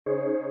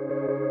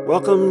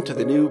Welcome to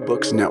the New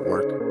Books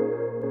Network.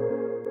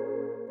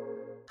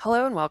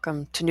 Hello and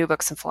welcome to New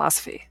Books in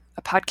Philosophy,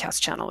 a podcast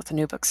channel with the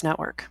New Books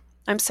Network.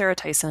 I'm Sarah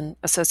Tyson,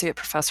 Associate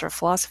Professor of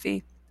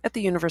Philosophy at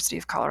the University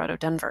of Colorado,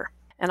 Denver,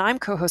 and I'm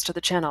co-host of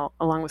the channel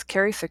along with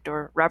Carrie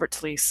Fictor, Robert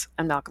Talisse,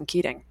 and Malcolm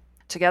Keating.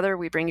 Together,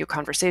 we bring you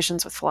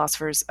conversations with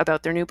philosophers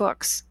about their new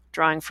books,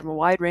 drawing from a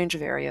wide range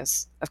of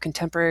areas of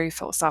contemporary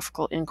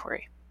philosophical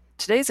inquiry.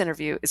 Today's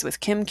interview is with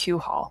Kim Q.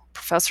 Hall,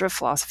 Professor of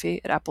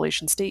Philosophy at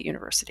Appalachian State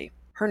University.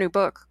 Her new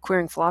book,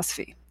 Queering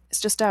Philosophy, is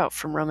just out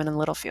from Rowman and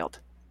Littlefield.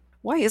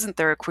 Why isn't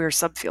there a queer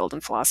subfield in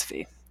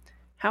philosophy?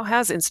 How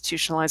has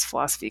institutionalized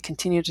philosophy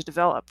continued to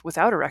develop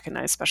without a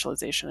recognized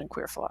specialization in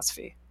queer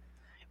philosophy?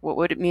 What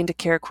would it mean to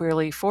care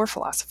queerly for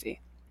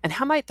philosophy? And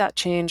how might that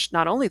change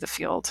not only the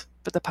field,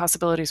 but the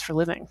possibilities for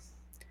living?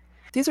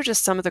 These are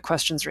just some of the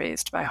questions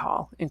raised by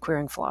Hall in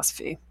Queering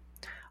Philosophy.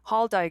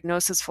 Hall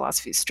diagnoses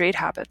philosophy's straight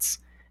habits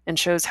and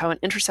shows how an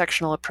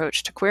intersectional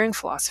approach to queering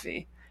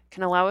philosophy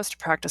can allow us to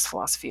practice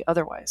philosophy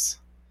otherwise.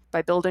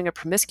 By building a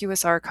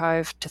promiscuous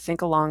archive to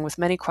think along with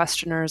many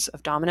questioners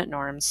of dominant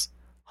norms,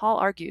 Hall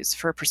argues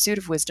for a pursuit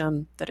of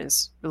wisdom that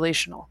is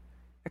relational,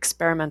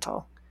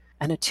 experimental,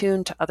 and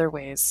attuned to other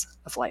ways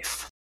of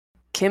life.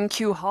 Kim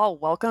Q. Hall,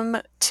 welcome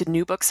to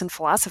New Books in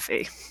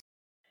Philosophy.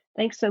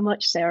 Thanks so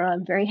much, Sarah.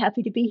 I'm very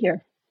happy to be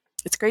here.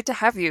 It's great to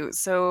have you.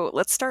 So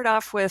let's start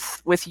off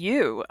with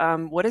you.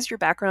 What is your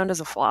background as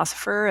a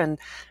philosopher, and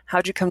how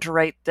did you come to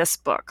write this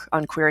book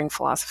on queering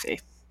philosophy?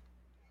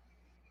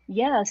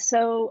 Yeah,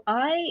 so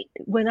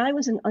when I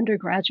was an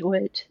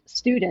undergraduate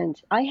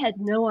student, I had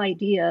no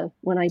idea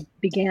when I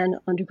began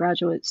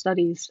undergraduate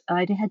studies,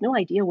 I had no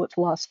idea what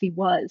philosophy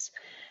was.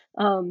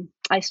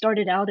 I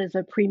started out as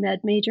a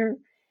pre-med major,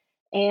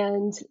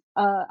 and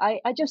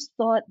I just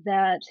thought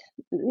that,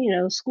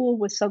 school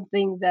was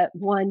something that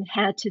one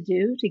had to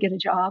do to get a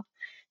job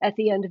at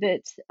the end of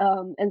it,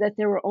 and that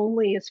there were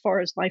only, as far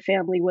as my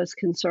family was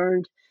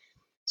concerned,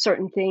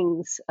 certain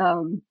things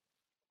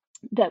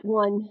that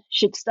one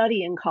should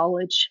study in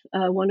college.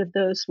 One of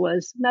those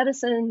was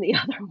medicine, the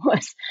other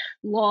was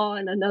law,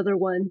 and another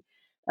one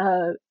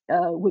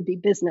would be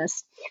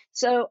business.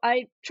 So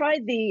I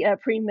tried the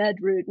pre-med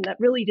route, and that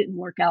really didn't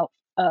work out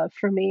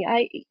for me.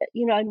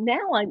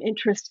 Now I'm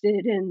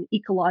interested in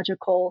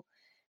ecological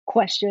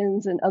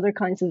questions and other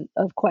kinds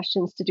of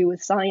questions to do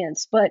with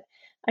science, but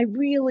I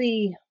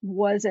really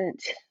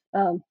wasn't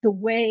the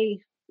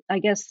way, I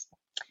guess,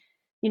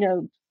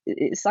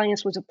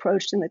 science was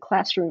approached in the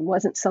classroom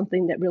wasn't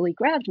something that really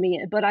grabbed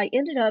me. But I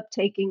ended up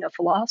taking a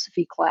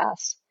philosophy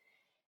class,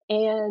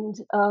 and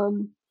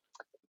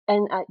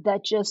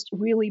that just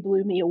really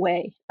blew me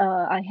away.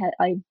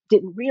 I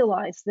didn't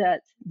realize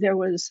that there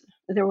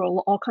were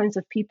all kinds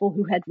of people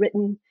who had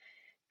written,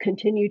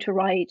 continue to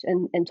write,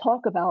 and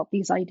talk about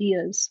these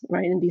ideas,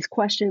 right, and these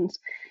questions.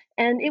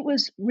 And it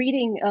was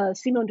reading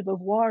Simone de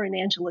Beauvoir and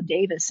Angela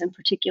Davis in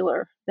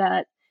particular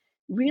that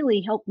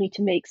really helped me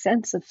to make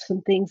sense of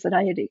some things that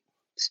I had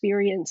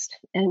experienced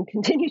and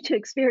continue to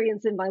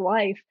experience in my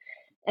life.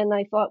 And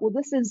I thought, well,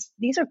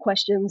 these are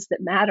questions that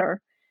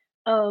matter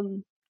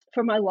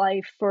for my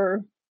life,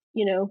 for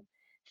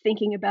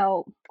thinking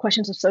about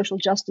questions of social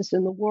justice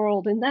in the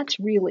world, and that's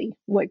really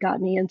what got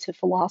me into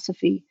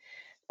philosophy.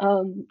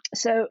 And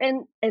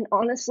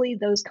honestly,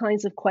 those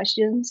kinds of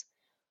questions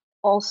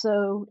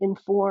also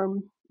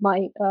inform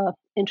my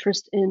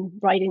interest in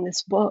writing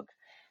this book.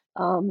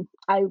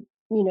 I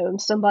am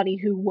somebody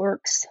who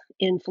works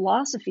in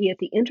philosophy at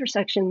the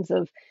intersections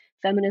of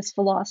feminist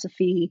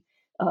philosophy,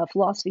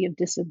 philosophy of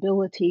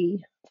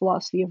disability,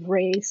 philosophy of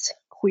race,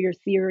 queer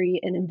theory,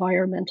 and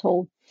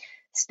environmental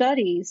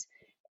studies.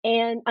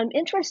 And I'm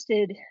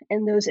interested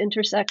in those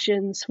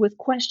intersections with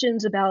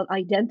questions about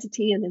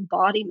identity and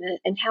embodiment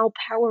and how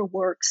power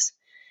works,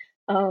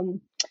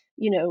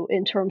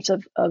 in terms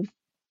of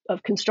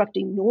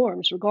constructing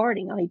norms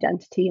regarding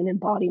identity and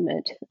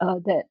embodiment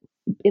that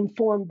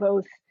inform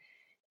both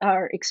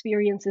our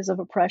experiences of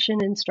oppression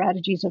and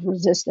strategies of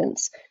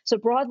resistance. So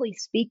broadly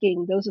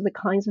speaking, those are the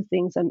kinds of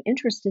things I'm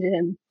interested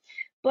in.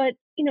 But,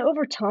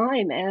 over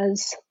time,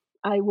 as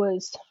I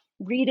was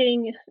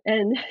reading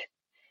and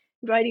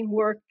writing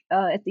work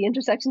at the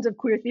intersections of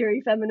queer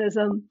theory,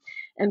 feminism,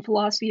 and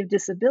philosophy of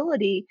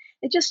disability,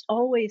 it just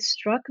always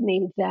struck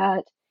me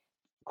that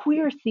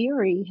queer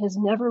theory has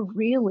never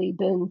really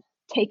been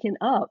taken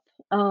up.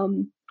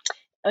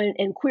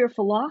 And queer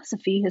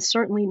philosophy has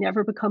certainly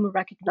never become a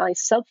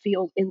recognized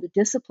subfield in the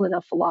discipline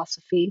of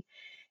philosophy.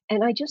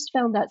 And I just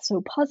found that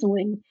so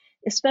puzzling,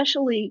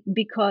 especially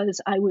because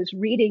I was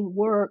reading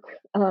work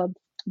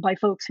by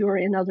folks who are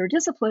in other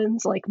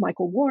disciplines like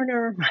Michael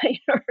Warner, right,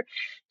 or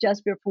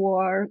Jasper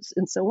Puar,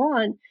 and so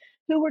on,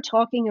 who were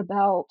talking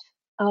about,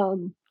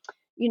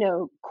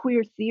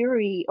 queer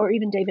theory, or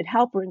even David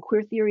Halperin,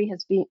 queer theory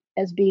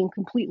as being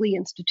completely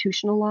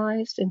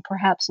institutionalized and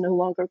perhaps no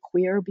longer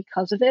queer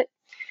because of it,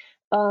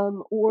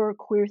 or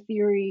queer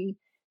theory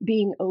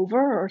being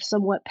over or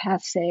somewhat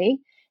passé.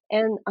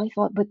 And I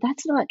thought, but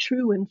that's not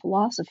true in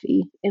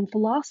philosophy. In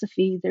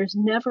philosophy, there's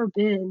never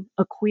been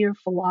a queer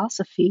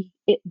philosophy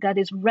that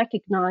is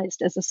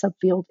recognized as a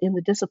subfield in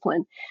the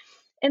discipline.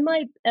 And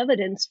my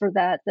evidence for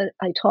that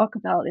I talk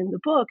about in the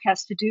book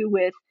has to do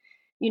with,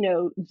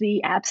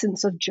 the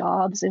absence of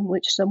jobs in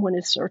which someone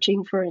is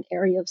searching for an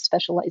area of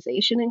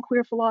specialization in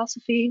queer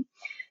philosophy,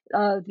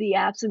 the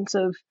absence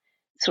of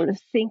sort of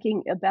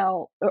thinking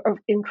about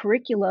or in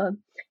curricula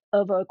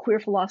of a queer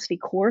philosophy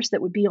course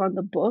that would be on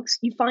the books.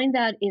 You find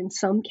that in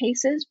some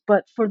cases,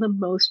 but for the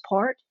most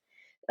part,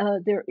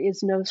 there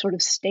is no sort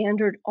of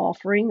standard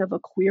offering of a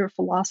queer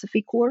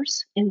philosophy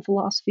course in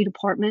philosophy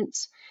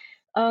departments.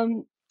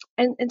 Um,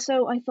 and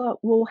so I thought,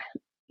 well,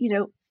 you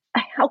know,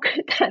 how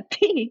could that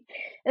be?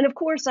 And of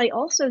course, I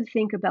also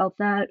think about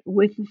that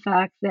with the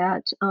fact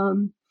that,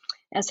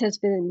 as has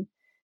been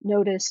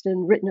noticed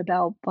and written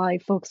about by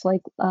folks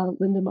like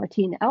Linda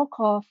Martine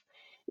Alcoff,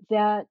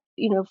 that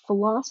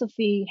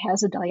philosophy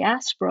has a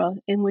diaspora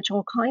in which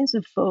all kinds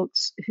of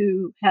folks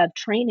who have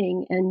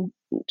training and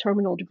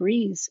terminal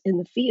degrees in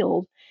the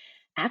field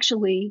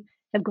actually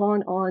have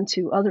gone on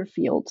to other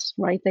fields,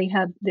 right? They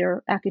have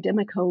their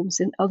academic homes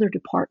in other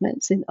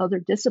departments, in other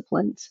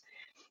disciplines.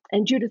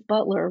 And Judith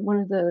Butler,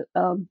 one of the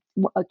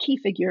a key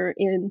figure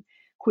in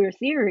queer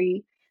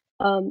theory,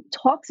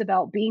 talks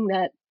about being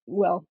that.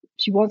 Well,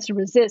 she wants to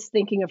resist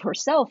thinking of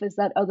herself as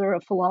that other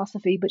of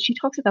philosophy, but she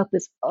talks about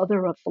this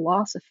other of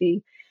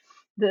philosophy,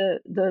 the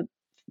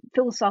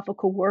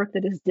philosophical work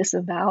that is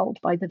disavowed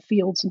by the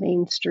field's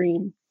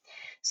mainstream.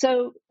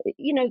 So,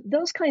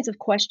 those kinds of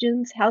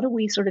questions, how do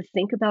we sort of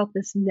think about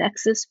this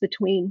nexus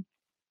between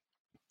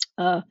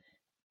uh,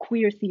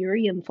 queer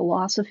theory and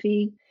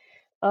philosophy?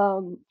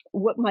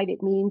 What might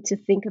it mean to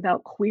think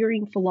about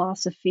queering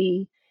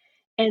philosophy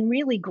and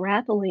really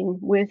grappling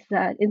with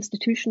that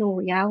institutional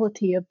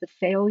reality of the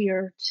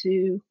failure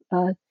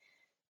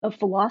of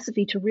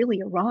philosophy to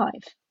really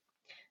arrive?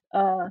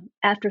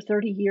 After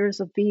 30 years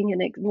of being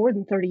more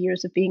than 30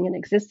 years of being in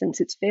existence,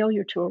 its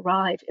failure to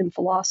arrive in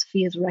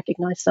philosophy as a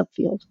recognized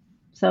subfield.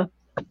 So,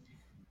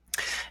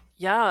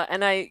 yeah,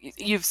 and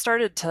you've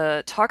started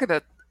to talk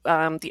about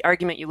the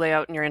argument you lay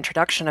out in your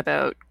introduction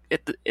about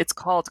it's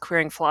called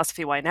Queering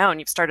Philosophy, Why Now? And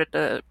you've started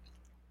to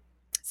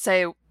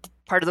say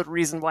part of the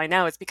reason why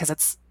now is because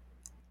it's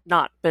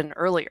not been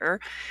earlier.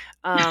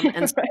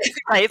 And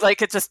right,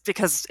 like it's just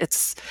because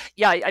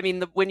I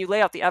mean, when you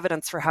lay out the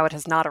evidence for how it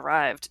has not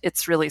arrived,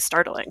 it's really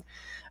startling.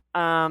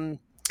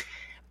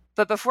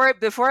 But before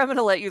I'm going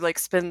to let you like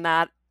spin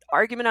that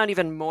argument out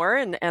even more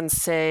and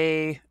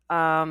say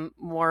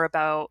more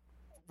about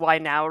why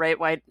now, right?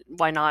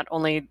 Why not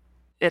only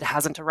it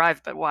hasn't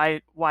arrived, but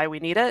why we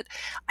need it.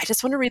 I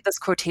just want to read this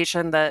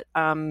quotation that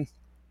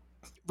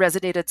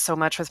resonated so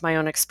much with my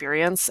own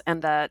experience,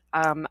 and that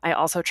I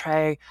also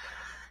try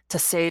to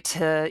say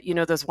to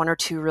those one or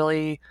two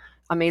really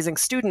amazing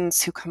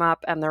students who come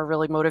up and they're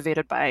really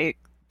motivated by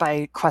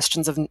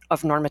questions of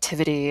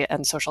normativity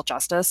and social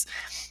justice.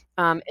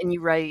 And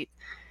you write,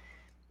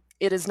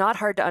 it is not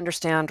hard to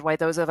understand why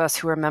those of us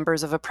who are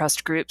members of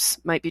oppressed groups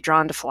might be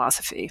drawn to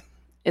philosophy.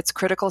 Its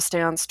critical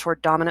stance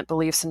toward dominant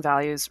beliefs and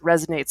values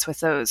resonates with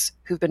those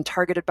who've been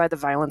targeted by the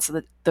violence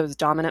of those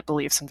dominant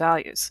beliefs and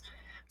values.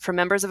 For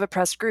members of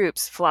oppressed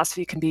groups,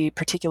 philosophy can be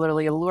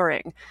particularly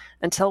alluring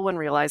until one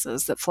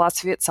realizes that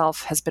philosophy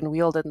itself has been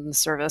wielded in the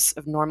service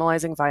of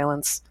normalizing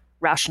violence,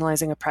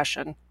 rationalizing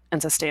oppression,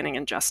 and sustaining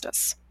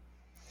injustice.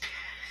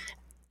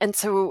 And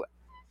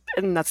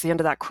that's the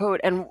end of that quote.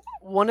 And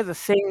one of the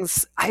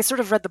things, I sort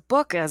of read the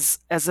book as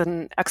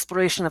an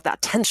exploration of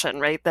that tension,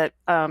 right? That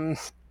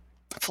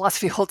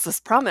philosophy holds this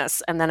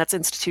promise, and then its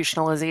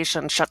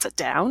institutionalization shuts it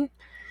down.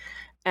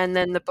 And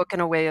then the book, in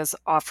a way, is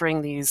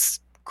offering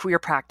these queer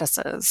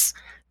practices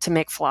to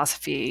make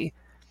philosophy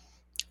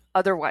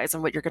otherwise,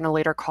 and what you're going to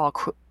later call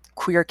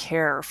queer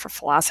care for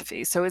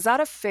philosophy. So is that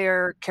a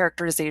fair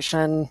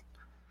characterization?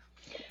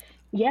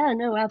 Yeah,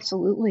 no,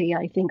 absolutely.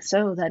 I think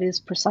so. That is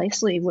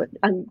precisely what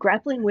I'm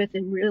grappling with,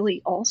 and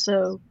really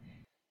also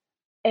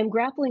am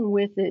grappling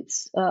with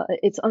its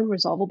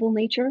unresolvable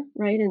nature,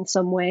 right? In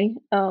some way,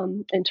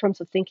 in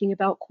terms of thinking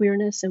about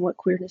queerness and what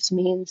queerness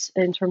means,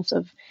 in terms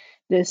of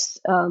this,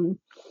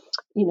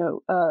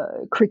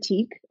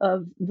 critique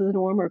of the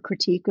norm or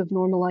critique of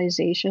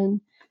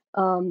normalization,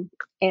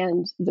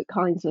 and the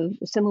kinds of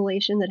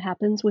assimilation that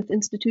happens with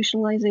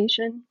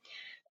institutionalization.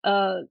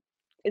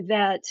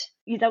 That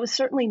was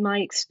certainly my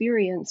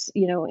experience,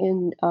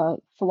 in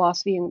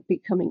philosophy and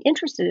becoming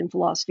interested in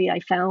philosophy.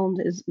 I found,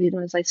 as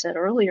I said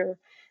earlier,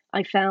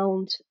 I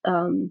found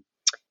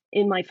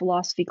in my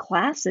philosophy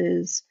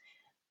classes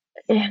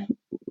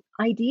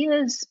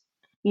ideas,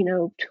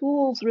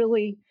 tools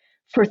really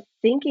for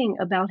thinking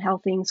about how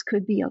things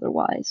could be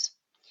otherwise.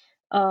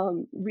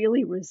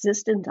 Really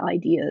resistant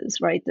ideas,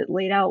 right, that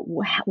laid out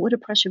what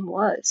oppression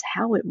was,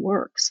 how it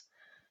works,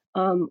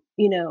 and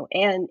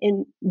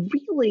in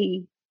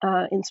really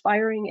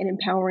inspiring and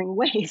empowering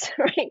ways,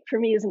 right, for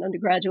me as an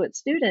undergraduate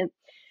student.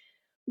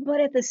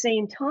 But at the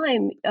same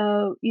time,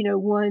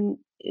 one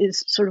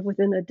is sort of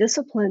within a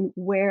discipline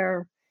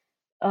where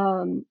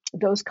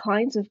those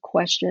kinds of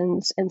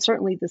questions, and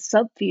certainly the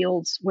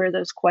subfields where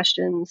those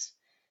questions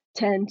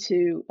tend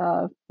to,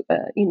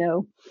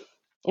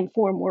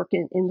 inform work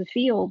in the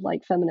field,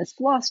 like feminist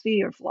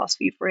philosophy or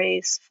philosophy of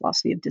race,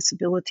 philosophy of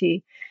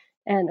disability,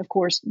 and of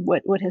course,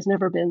 what has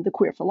never been the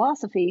queer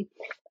philosophy,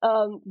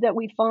 that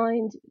we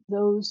find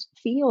those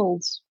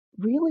fields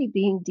really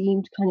being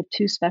deemed kind of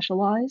too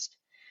specialized,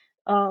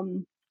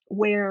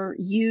 where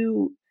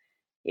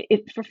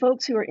if for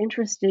folks who are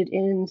interested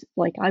in,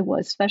 like I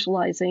was,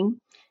 specializing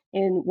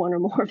in one or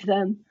more of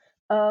them,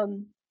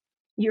 um,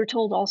 you're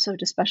told also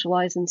to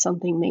specialize in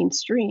something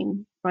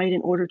mainstream, right,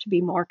 in order to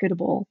be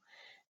marketable.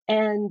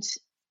 And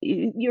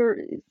you're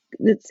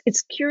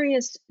it's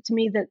curious to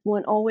me that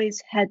one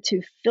always had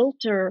to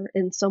filter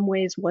in some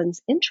ways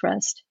one's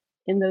interest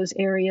in those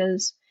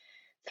areas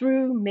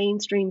through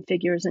mainstream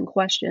figures and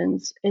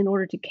questions in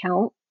order to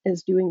count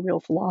as doing real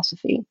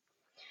philosophy,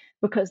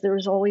 because there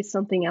was always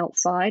something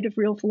outside of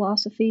real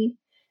philosophy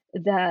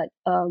that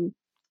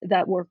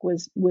that work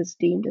was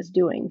deemed as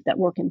doing, that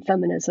work in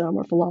feminism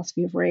or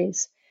philosophy of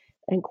race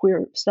and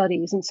queer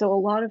studies. And so a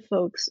lot of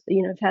folks,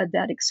 have had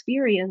that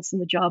experience in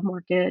the job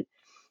market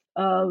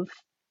of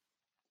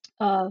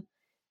uh,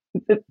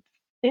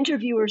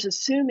 interviewers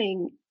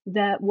assuming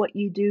that what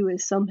you do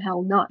is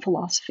somehow not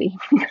philosophy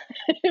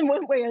in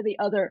one way or the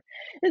other.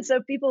 And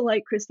so people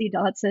like Christy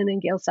Dodson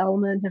and Gail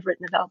Salomon have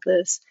written about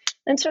this.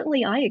 And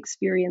certainly I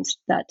experienced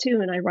that too.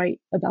 And I write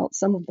about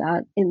some of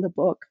that in the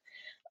book.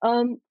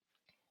 Um,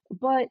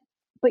 but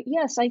but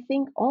yes, I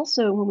think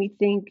also when we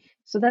think,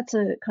 so that's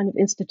a kind of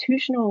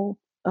institutional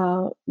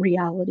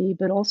reality,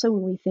 but also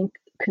when we think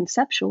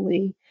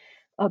conceptually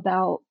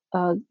about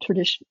the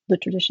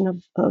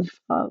tradition of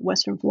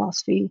Western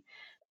philosophy,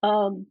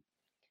 um,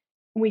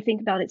 when we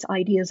think about its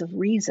ideas of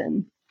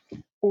reason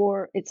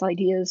or its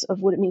ideas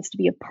of what it means to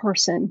be a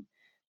person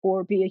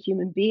or be a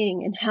human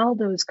being, and how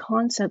those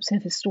concepts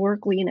have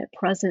historically and at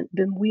present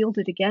been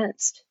wielded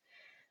against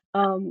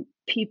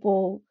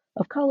people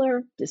of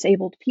color,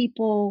 disabled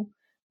people,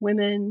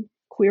 women,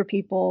 queer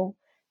people.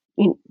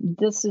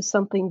 This is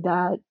something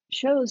that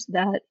shows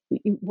that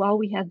while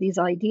we have these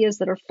ideas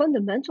that are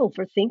fundamental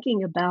for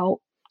thinking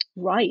about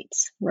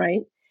rights,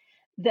 right,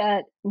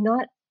 that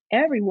not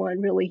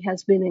everyone really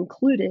has been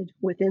included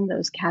within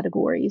those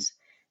categories,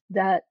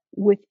 that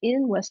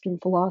within Western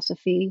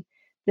philosophy,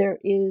 there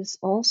is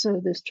also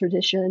this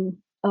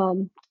tradition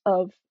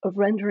of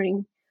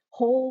rendering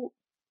whole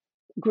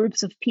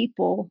groups of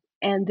people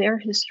and their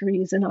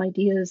histories and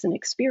ideas and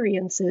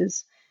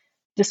experiences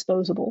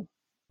disposable.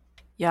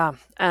 Yeah,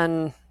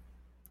 and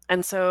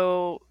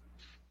so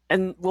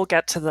and we'll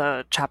get to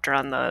the chapter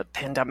on the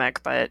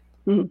pandemic, but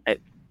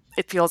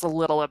it feels a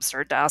little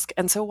absurd to ask.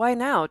 And so why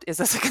now? Is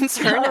this a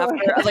concern after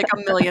like a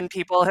million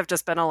people have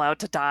just been allowed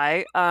to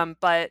die?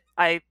 But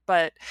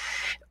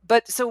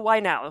so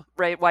why now,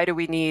 right? Why do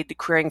we need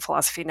queering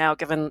philosophy now,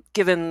 given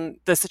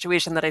the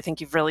situation that I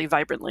think you've really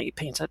vibrantly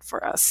painted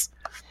for us?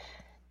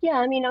 Yeah,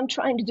 I mean, I'm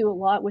trying to do a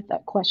lot with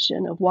that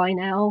question of why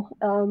now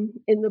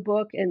in the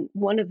book. And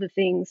one of the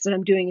things that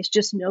I'm doing is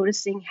just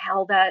noticing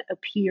how that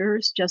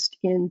appears just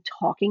in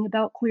talking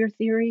about queer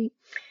theory,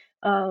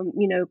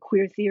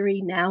 queer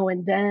theory now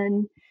and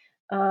then,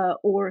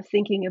 or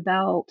thinking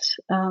about,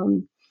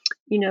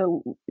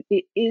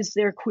 is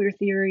there queer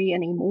theory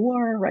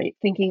anymore, right?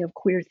 Thinking of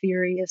queer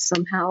theory as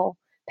somehow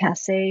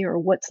passe or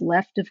what's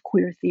left of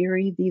queer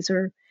theory. These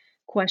are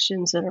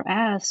questions that are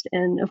asked.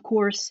 And of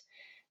course,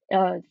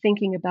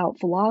 thinking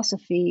about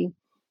philosophy,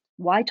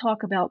 why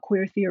talk about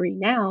queer theory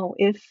now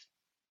if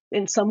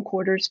in some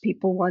quarters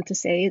people want to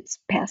say it's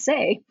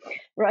passe,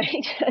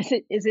 right?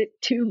 Is it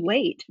too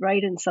late,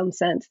 right, in some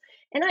sense?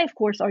 And I, of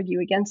course,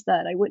 argue against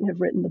that. I wouldn't have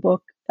written the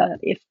book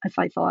if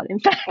I thought, in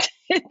fact,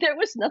 there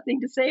was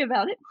nothing to say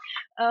about it.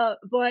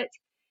 But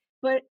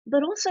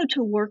also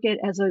to work it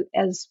as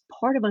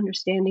part of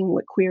understanding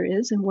what queer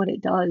is and what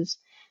it does,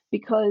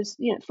 because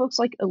folks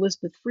like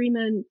Elizabeth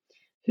Freeman,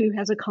 who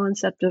has a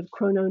concept of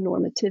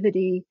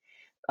chrononormativity,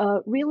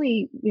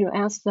 really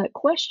ask that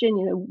question,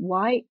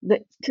 why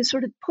that, to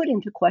sort of put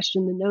into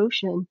question the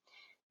notion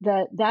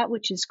that that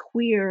which is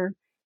queer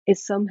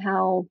is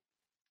somehow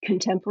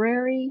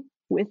contemporary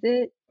with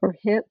it or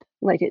hip,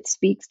 like it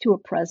speaks to a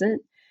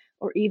present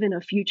or even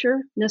a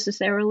future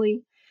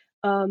necessarily.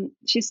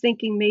 She's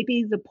thinking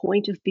maybe the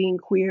point of being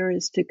queer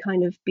is to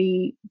kind of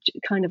be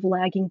kind of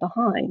lagging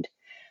behind,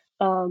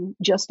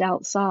 just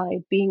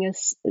outside, being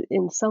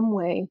in some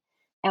way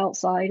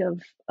outside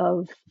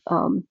um,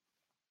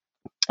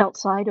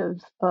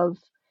 of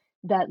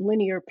that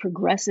linear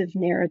progressive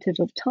narrative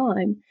of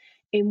time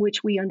in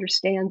which we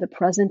understand the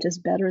present is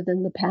better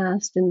than the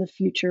past and the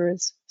future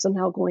is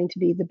somehow going to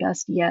be the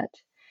best yet.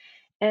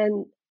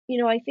 And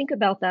I think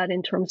about that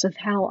in terms of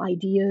how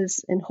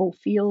ideas and whole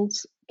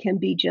fields can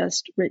be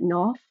just written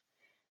off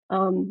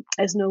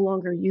as no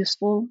longer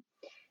useful.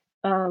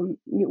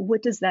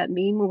 What does that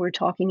mean when we're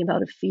talking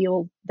about a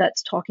field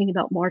that's talking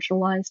about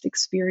marginalized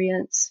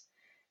experiences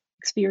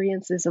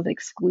of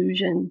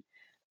exclusion?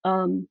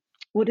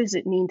 What does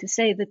it mean to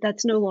say that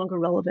that's no longer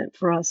relevant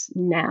for us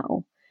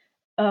now?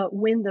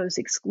 when those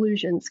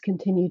exclusions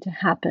continue to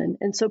happen.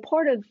 And so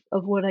part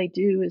of what I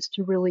do is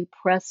to really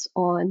press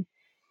on,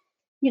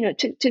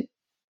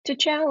 to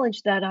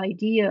challenge that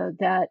idea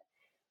that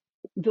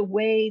the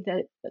way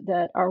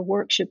that our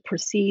work should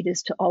proceed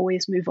is to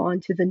always move on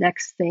to the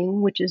next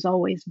thing, which is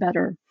always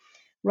better.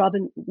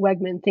 Robin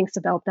Wegman thinks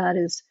about that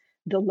as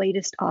the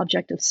latest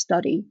object of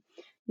study,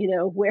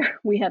 where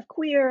we have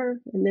queer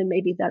and then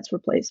maybe that's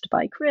replaced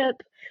by crip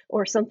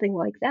or something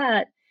like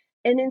that.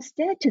 And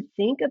instead to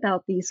think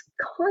about these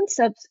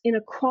concepts in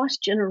a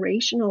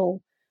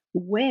cross-generational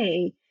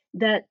way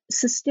that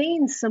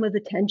sustains some of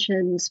the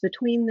tensions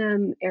between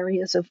them,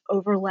 areas of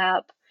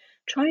overlap,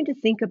 trying to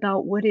think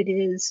about what it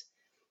is,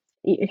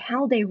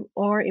 how they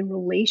are in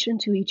relation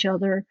to each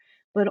other,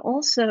 but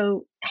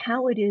also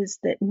how it is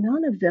that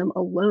none of them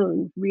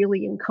alone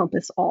really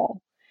encompass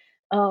all.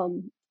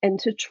 And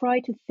to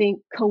try to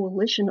think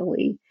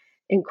coalitionally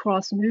in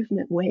cross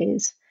movement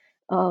ways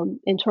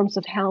in terms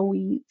of how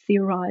we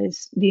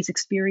theorize these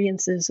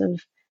experiences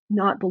of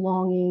not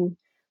belonging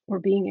or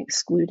being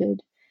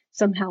excluded,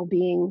 somehow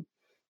being,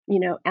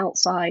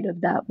 outside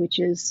of that which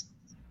is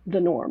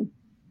the norm.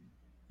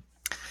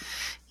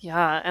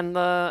 Yeah,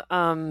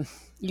 and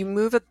you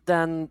move it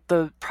then,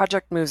 the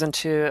project moves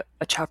into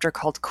a chapter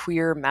called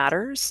Queer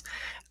Matters,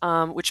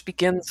 which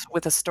begins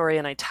with a story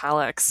in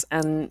italics.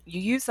 And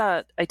you use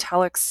that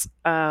italics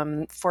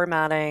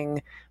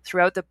formatting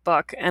throughout the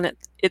book. And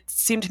it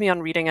seemed to me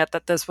on reading it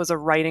that this was a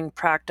writing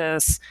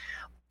practice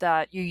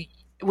that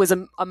was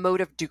a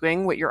mode of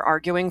doing what you're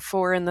arguing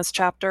for in this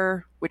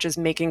chapter, which is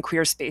making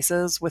queer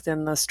spaces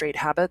within the straight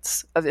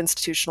habits of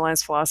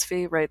institutionalized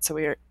philosophy, right?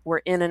 So we're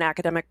in an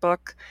academic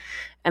book,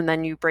 and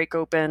then you break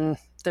open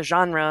the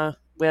genre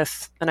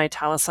with an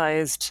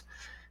italicized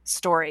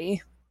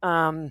story.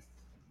 And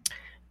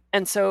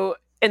so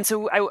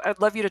I'd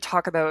love you to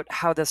talk about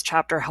how this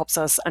chapter helps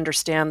us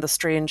understand the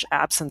strange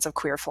absence of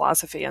queer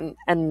philosophy and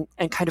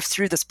kind of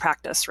through this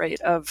practice,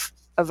 right, of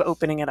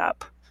opening it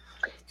up.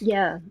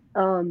 Yeah.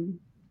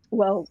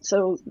 Well,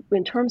 so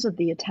in terms of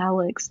the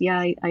italics, yeah,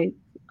 I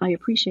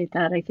appreciate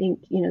that. I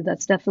think,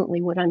 that's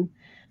definitely what I'm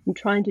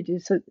trying to do.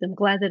 So I'm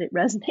glad that it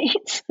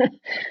resonates.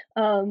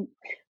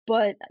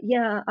 But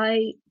yeah,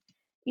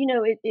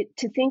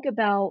 to think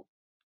about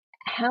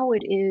how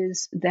it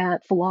is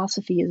that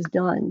philosophy is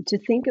done, to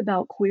think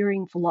about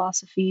queering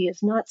philosophy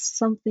is not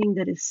something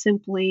that is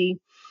simply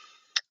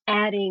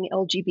adding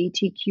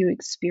LGBTQ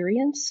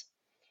experience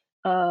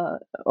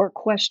or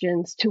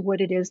questions to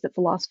what it is that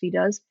philosophy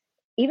does,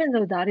 even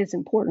though that is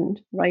important,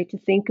 right? To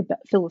think about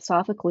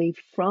philosophically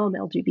from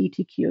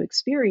LGBTQ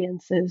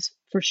experiences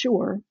for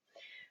sure,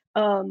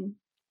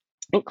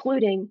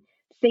 including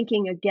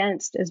thinking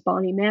against, as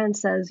Bonnie Mann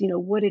says,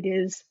 what it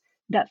is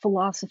that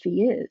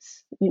philosophy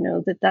is,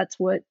 that's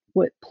what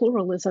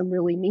pluralism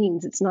really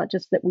means. It's not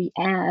just that we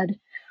add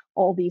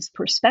all these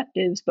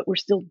perspectives, but we're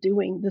still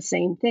doing the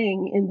same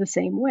thing in the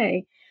same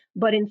way.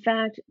 But in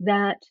fact,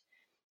 that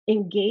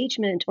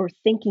engagement or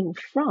thinking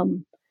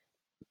from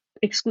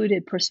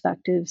excluded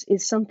perspectives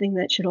is something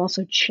that should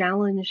also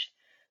challenge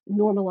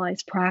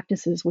normalized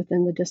practices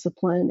within the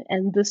discipline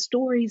and the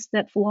stories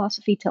that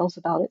philosophy tells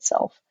about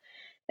itself.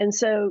 And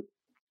so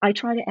I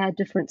try to add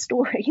different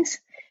stories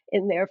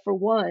in there for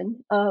one,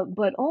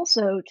 but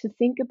also to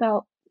think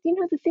about,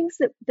 the things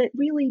that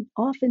really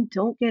often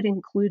don't get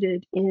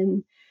included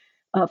in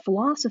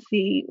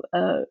philosophy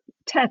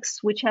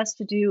texts, which has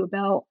to do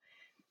about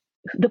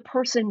the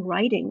person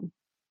writing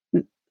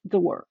the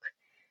work.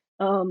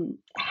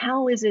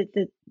 How is it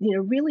that,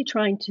 really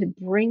trying to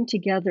bring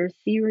together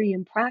theory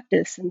and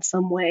practice in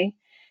some way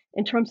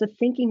in terms of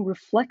thinking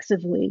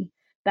reflexively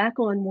back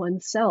on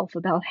oneself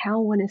about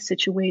how one is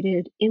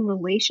situated in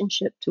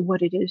relationship to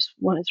what it is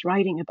one is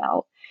writing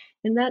about.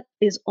 And that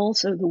is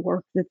also the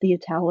work that the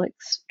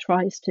italics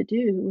tries to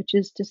do, which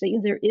is to say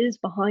there is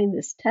behind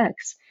this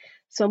text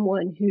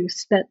someone who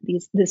spent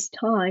this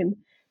time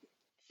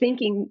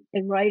thinking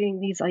and writing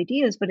these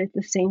ideas, but at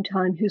the same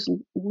time who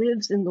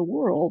lives in the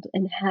world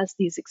and has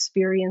these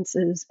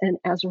experiences and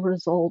as a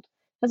result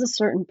has a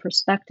certain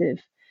perspective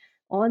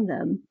on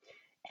them.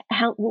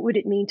 What would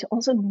it mean to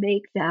also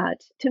make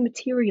that, to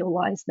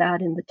materialize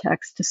that in the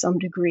text to some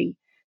degree,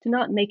 to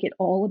not make it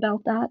all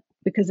about that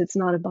because it's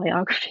not a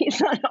biography,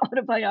 it's not an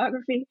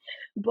autobiography,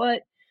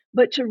 but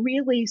to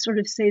really sort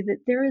of say that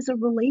there is a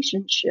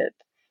relationship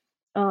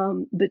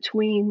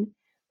between,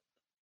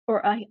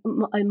 or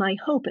my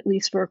hope, at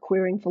least for a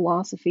queering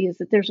philosophy, is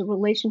that there's a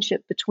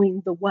relationship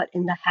between the what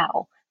and the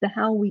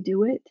how we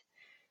do it,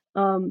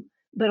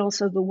 but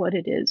also the what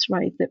it is,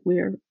 right, that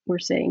we're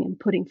saying and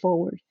putting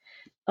forward.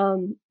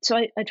 So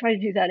I try to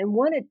do that. And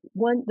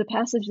the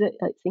passage that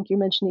I think you're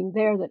mentioning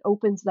there that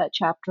opens that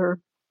chapter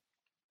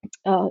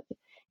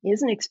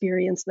is an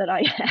experience that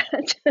I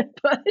had,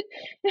 but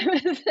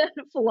it was at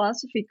a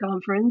philosophy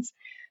conference,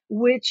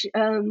 which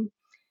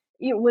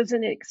it was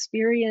an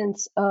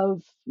experience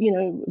of,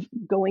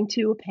 going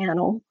to a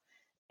panel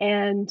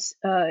and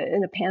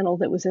in a panel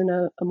that was in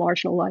a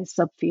marginalized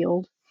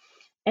subfield.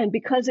 And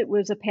because it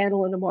was a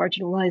panel in a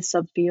marginalized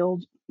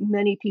subfield,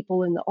 many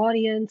people in the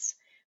audience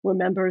were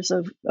members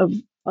of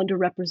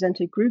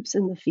underrepresented groups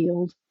in the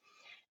field.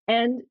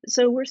 And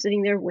so we're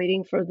sitting there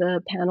waiting for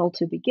the panel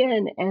to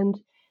begin, and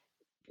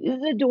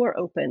the door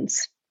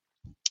opens,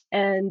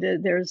 and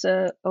there's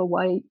a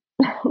white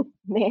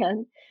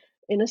man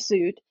in a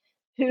suit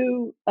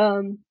who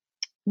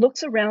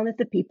looks around at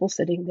the people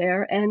sitting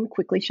there and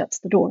quickly shuts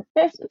the door.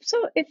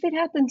 So if it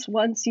happens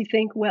once, you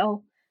think,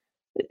 well,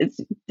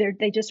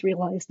 they just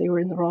realized they were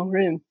in the wrong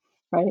room,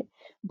 right?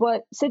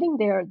 But sitting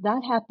there,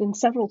 that happened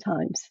several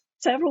times.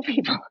 Several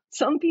people,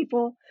 some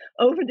people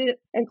opened it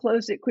and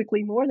closed it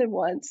quickly more than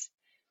once.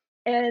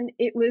 And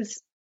it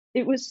was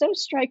so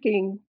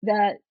striking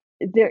that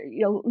there,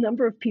 a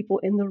number of people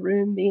in the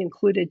room, me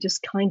included,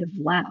 just kind of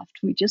laughed.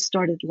 We just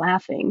started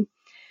laughing.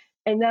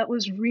 And that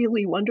was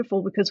really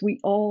wonderful because we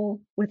all,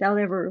 without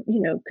ever,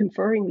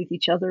 conferring with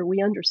each other,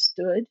 we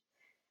understood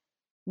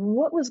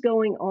what was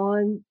going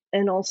on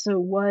and also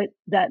what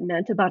that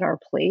meant about our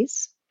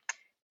place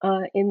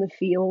in the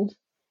field.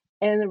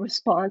 And the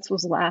response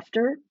was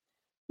laughter,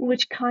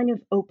 which kind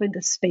of opened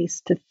a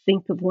space to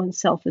think of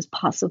oneself as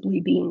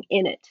possibly being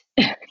in it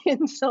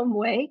in some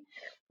way,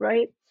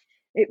 right?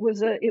 It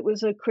was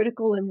a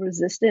critical and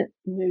resistant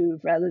move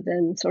rather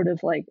than sort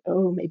of like,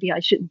 oh, maybe I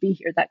shouldn't be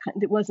here. That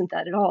kind. It wasn't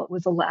that at all. It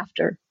was a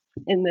laughter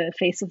in the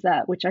face of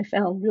that, which I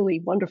found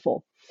really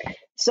wonderful.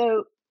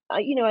 So,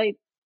 I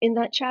in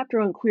that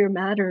chapter on Queer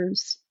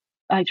Matters,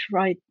 I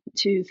tried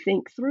to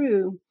think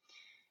through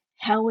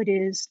how it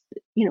is,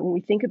 when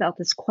we think about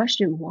this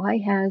question, why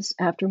has,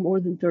 after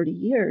more than 30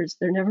 years,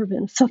 there never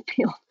been a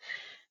subfield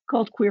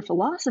called queer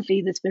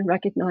philosophy that's been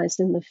recognized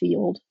in the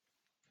field?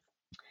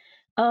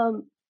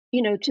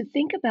 To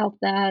think about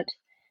that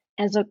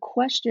as a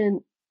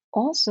question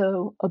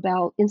also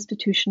about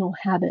institutional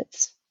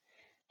habits,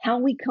 how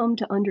we come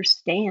to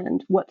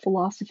understand what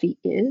philosophy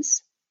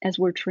is as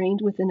we're trained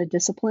within a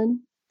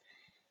discipline,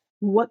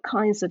 what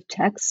kinds of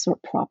texts are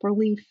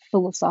properly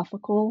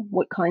philosophical,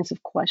 what kinds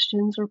of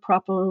questions are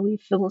properly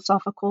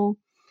philosophical,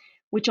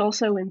 which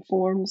also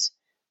informs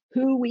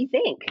who we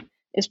think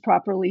is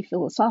properly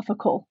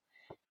philosophical.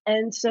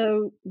 And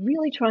so,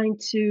 really trying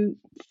to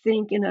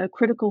think in a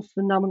critical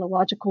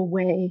phenomenological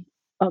way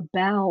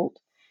about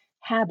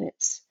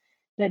habits,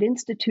 that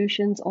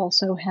institutions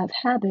also have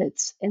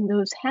habits, and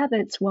those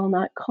habits, while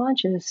not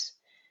conscious,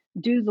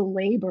 do the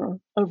labor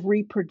of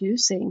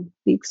reproducing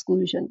the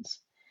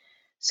exclusions.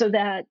 So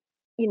that,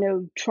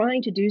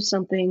 trying to do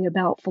something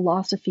about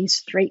philosophy's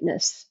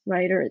straightness,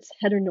 right, or its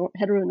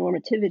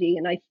heteronormativity,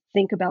 and I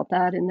think about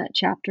that in that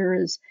chapter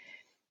as,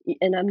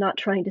 and I'm not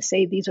trying to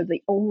say these are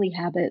the only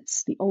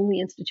habits, the only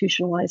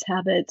institutionalized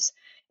habits,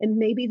 and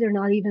maybe they're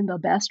not even the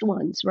best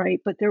ones,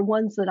 right? But they're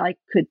ones that I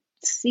could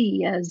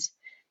see as,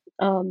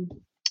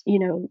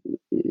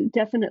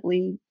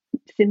 definitely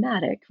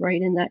thematic,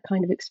 right, in that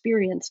kind of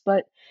experience.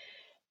 But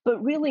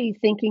really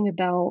thinking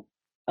about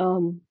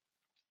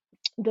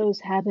those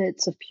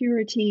habits of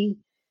purity,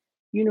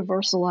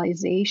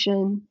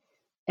 universalization,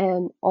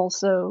 and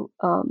also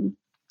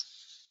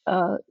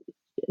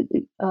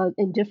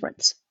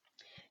indifference,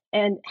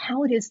 and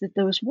how it is that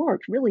those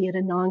worked really at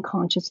a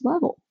non-conscious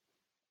level.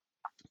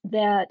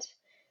 That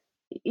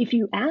if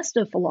you asked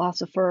a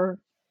philosopher,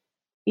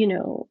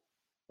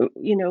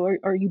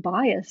 are you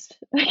biased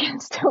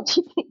against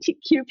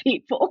LGBTQ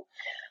people?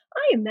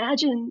 I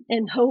imagine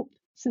and hope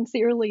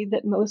sincerely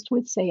that most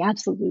would say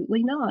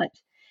absolutely not.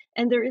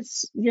 And there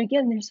is,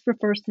 again, this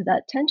refers to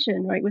that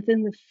tension, right?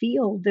 Within the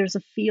field, there's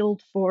a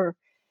field for,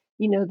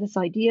 this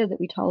idea that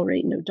we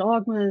tolerate no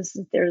dogmas,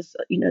 that there's,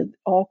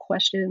 all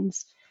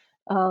questions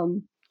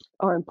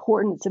are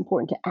important. It's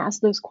important to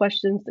ask those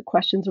questions. The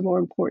questions are more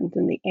important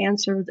than the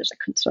answer. There's a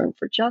concern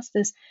for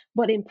justice.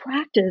 But in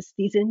practice,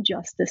 these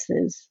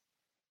injustices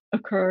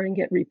occur and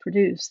get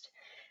reproduced.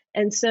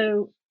 And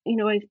so,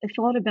 I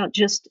thought about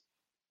just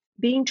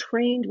being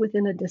trained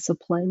within a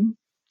discipline.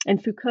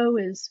 And Foucault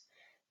is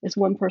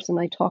one person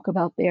I talk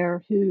about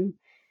there, who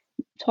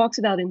talks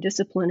about in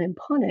Discipline and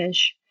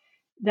Punish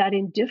that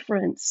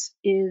indifference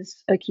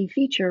is a key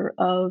feature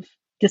of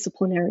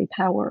disciplinary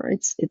power.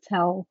 It's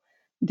how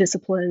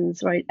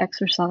disciplines, right,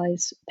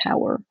 exercise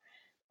power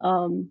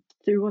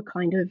through a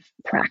kind of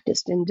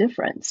practiced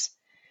indifference.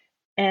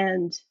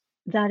 And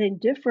that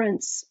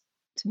indifference,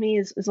 to me,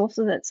 is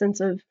also that sense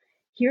of,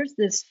 here's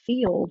this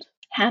field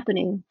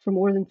happening for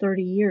more than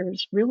 30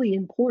 years, really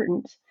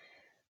important,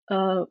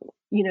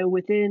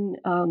 within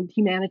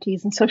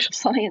humanities and social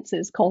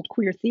sciences, called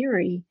queer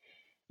theory.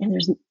 And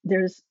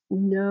there's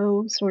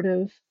no sort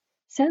of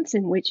sense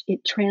in which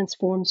it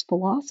transforms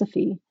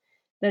philosophy,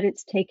 that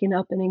it's taken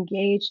up and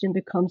engaged and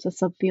becomes a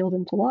subfield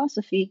in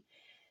philosophy.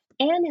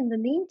 And in the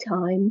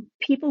meantime,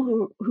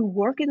 people who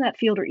work in that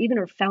field or even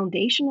are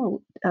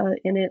foundational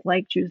in it,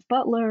 like Judith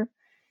Butler,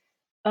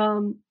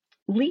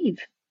 leave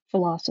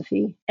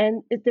philosophy.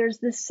 And there's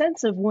this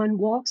sense of one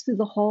walks through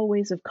the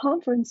hallways of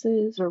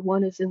conferences, or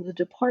one is in the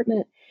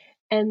department,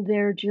 and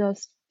they're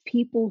just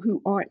people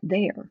who aren't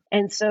there.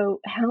 And so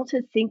how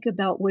to think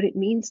about what it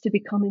means to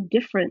become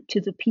indifferent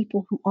to the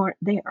people who aren't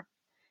there,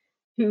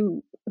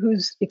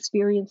 whose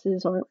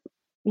experiences aren't,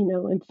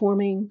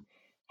 informing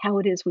how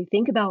it is we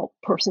think about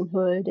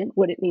personhood and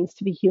what it means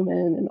to be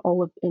human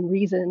and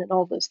reason and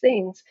all those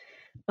things,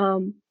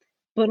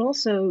 but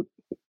also,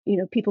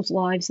 people's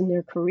lives and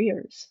their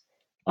careers,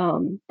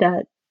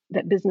 that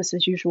business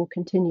as usual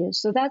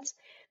continues. So that's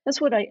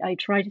what I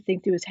try to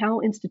think through, is how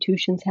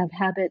institutions have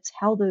habits,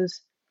 how those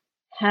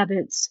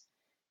habits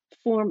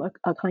form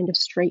a kind of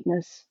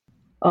straightness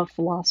of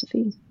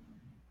philosophy.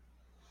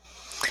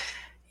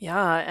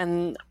 Yeah,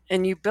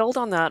 and you build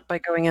on that by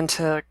going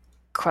into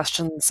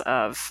questions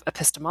of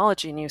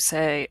epistemology, and you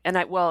say, in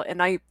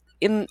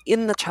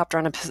the chapter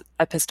on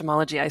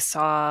epistemology, I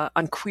saw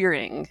on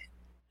queering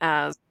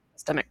as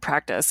epistemic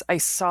practice, I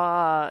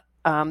saw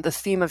the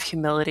theme of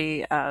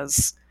humility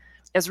as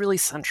really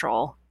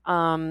central,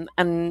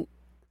 and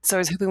so I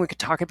was hoping we could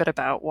talk a bit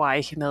about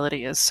why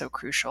humility is so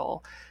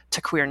crucial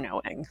to queer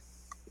knowing.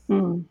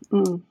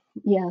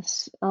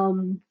 Yes.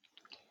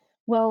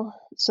 Well,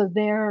 so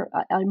there,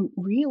 I'm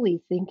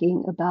really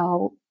thinking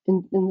about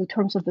in the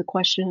terms of the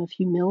question of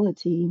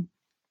humility,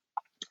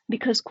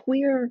 because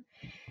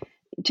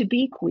to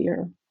be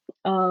queer,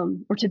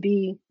 or to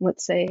be,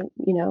 let's say,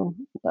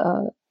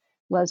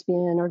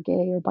 lesbian or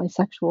gay or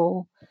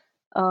bisexual,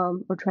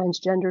 or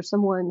transgender,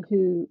 someone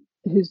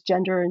whose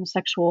gender and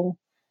sexuality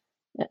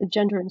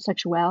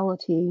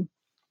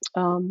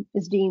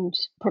is deemed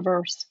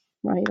perverse,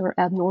 right, or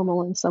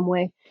abnormal in some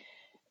way.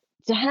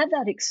 To have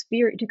that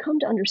experience, to come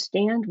to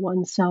understand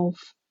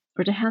oneself,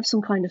 or to have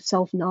some kind of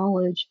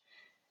self-knowledge,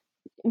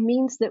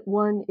 means that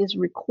one is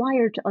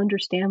required to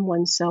understand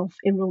oneself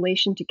in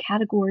relation to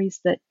categories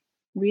that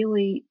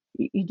really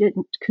you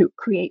didn't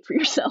create for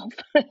yourself,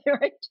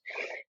 right?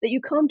 That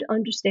you come to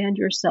understand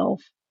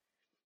yourself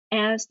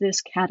as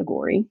this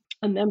category,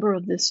 a member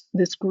of this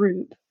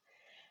group.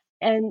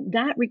 And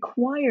that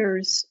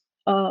requires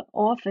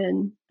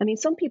often,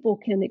 some people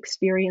can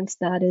experience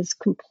that as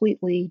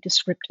completely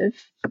descriptive,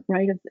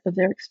 right, of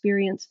their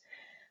experience.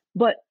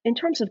 But in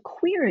terms of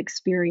queer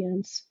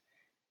experience,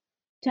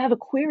 to have a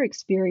queer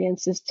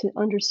experience is to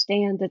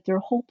understand that there are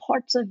whole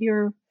parts of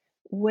your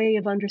way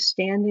of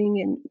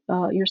understanding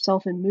and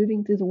yourself and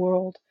moving through the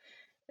world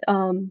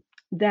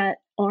that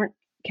aren't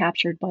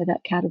captured by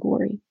that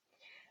category.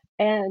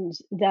 And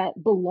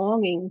that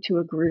belonging to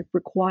a group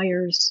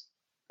requires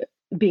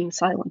being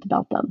silent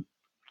about them.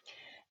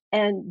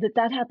 And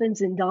that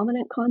happens in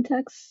dominant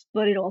contexts,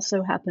 but it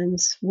also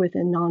happens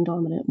within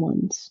non-dominant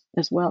ones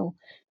as well.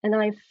 And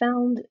I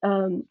found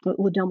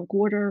Liddell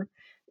McWhorter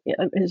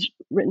has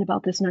written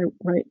about this, and I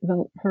write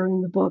about her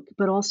in the book,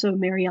 but also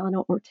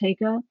Mariana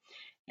Ortega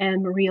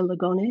and Maria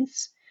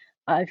Lugones.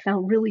 I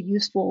found really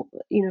useful,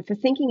 for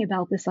thinking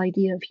about this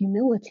idea of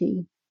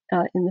humility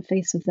in the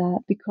face of that,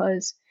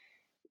 because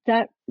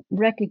that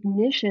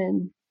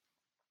recognition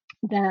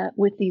that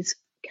with these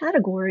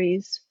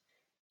categories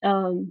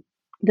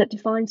that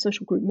define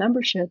social group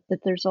membership,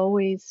 that there's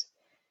always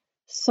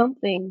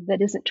something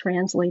that isn't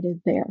translated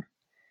there.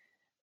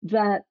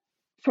 That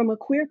from a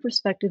queer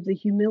perspective, the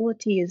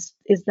humility is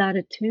that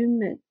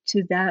attunement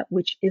to that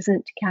which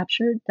isn't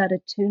captured, that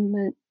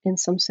attunement in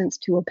some sense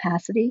to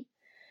opacity,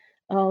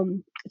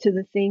 to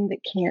the thing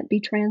that can't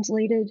be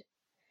translated,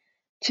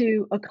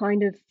 to a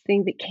kind of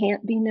thing that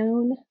can't be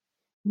known,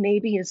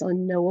 maybe is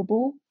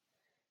unknowable,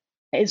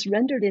 is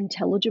rendered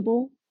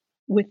intelligible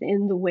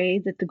within the way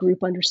that the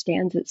group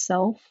understands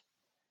itself.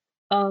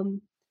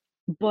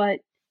 But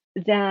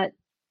that,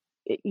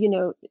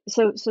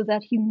 so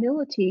that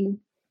humility,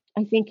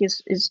 I think,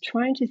 is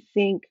trying to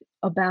think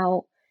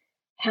about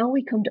how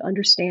we come to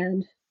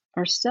understand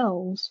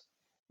ourselves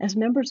as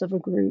members of a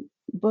group,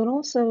 but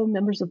also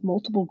members of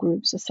multiple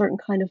groups, a certain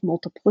kind of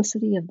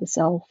multiplicity of the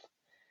self,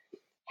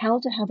 how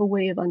to have a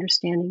way of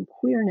understanding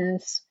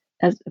queerness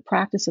as a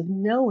practice of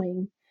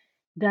knowing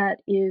that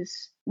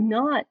is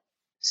not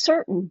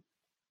certain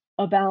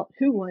about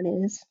who one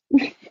is,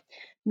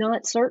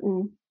 not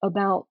certain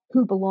about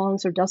who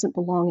belongs or doesn't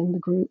belong in the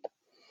group,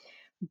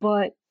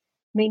 but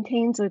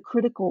maintains a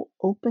critical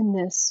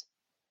openness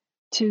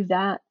to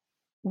that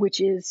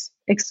which is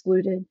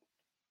excluded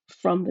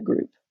from the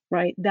group,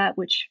 right? That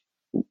which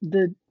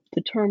the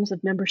terms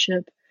of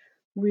membership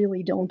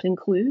really don't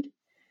include.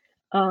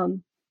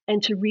 And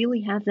to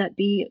really have that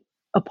be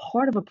a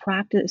part of a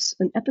practice,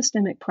 an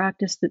epistemic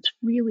practice that's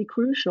really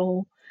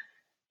crucial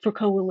for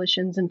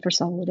coalitions and for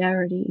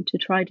solidarity, to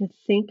try to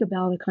think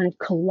about a kind of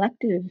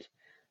collective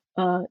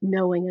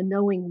knowing, a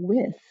knowing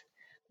with,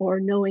 or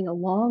knowing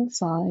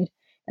alongside,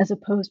 as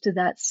opposed to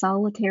that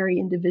solitary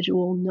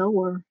individual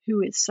knower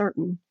who is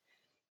certain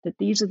that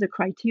these are the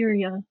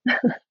criteria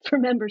for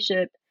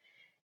membership,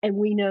 and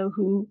we know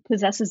who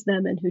possesses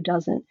them and who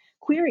doesn't.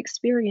 Queer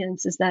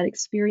experience is that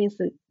experience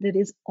that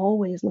is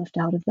always left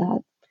out of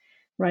that,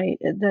 right?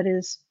 That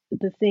is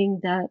the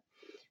thing that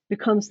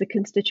becomes the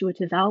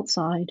constitutive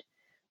outside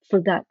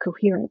for that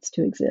coherence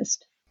to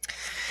exist.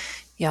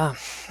 Yeah,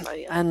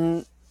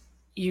 and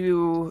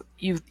you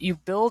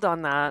build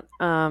on that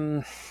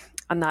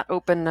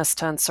openness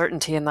to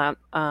uncertainty, and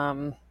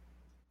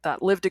that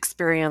lived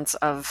experience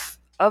of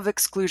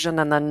exclusion,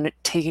 and then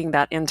taking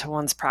that into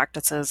one's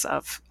practices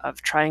of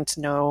trying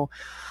to know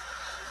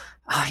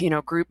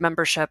group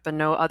membership and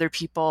know other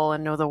people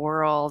and know the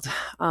world.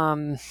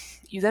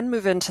 You then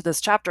move into this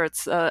chapter.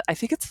 It's I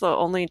think it's the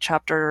only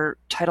chapter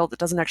title that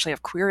doesn't actually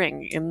have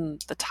queering in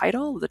the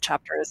title. The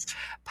chapter is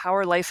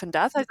Power, Life, and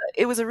Death.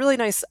 It was a really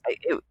nice.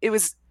 It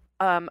was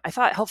I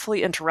thought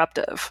helpfully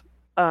interruptive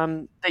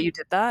that you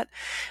did that,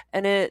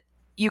 and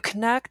you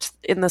connect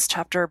in this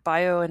chapter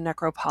bio and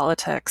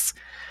necropolitics.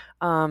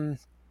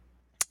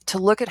 To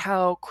look at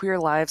how queer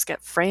lives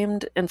get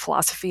framed in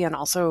philosophy and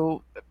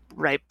also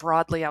right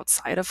broadly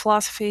outside of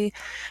philosophy,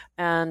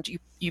 and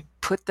you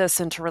put this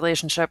into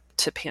relationship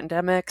to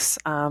pandemics,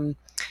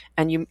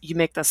 and you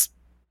make this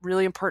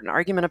really important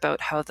argument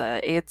about how the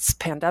AIDS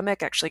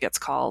pandemic actually gets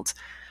called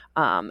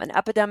an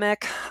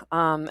epidemic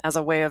as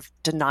a way of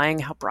denying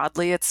how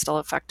broadly it's still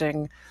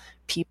affecting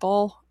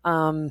people.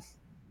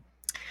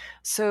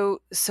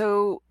 So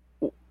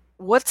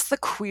what's the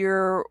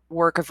queer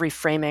work of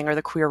reframing or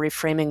the queer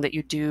reframing that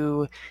you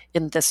do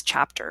in this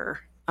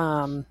chapter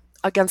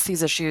against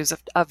these issues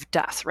of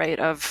death, right?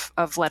 Of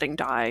letting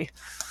die.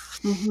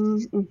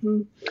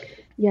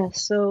 Yeah.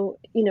 So,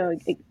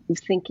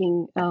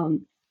 thinking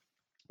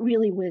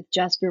really with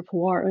Jasbir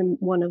Puar and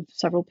one of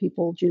several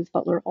people, Judith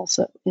Butler,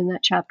 also in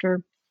that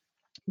chapter,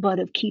 but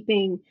of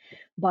keeping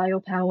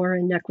biopower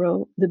and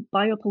the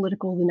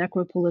biopolitical, the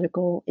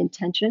necropolitical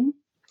intention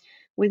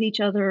with each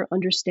other,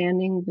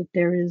 understanding that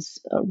there is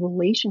a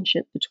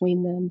relationship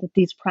between them, that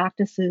these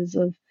practices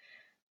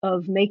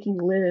of making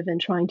live and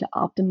trying to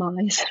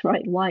optimize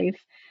right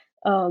life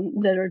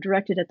that are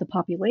directed at the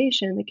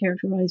population, that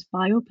characterize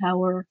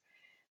biopower,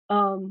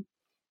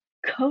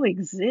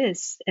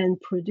 coexist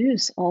and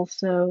produce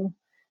also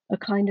a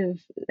kind of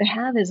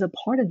have as a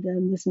part of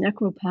them this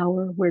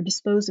necropower where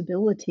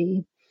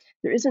disposability,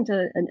 there isn't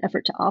an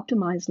effort to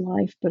optimize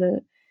life, but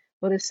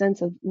a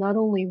sense of not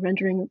only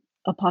rendering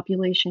a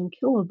population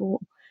killable,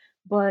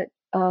 but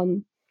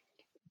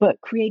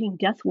creating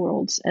death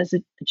worlds, as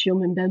Achille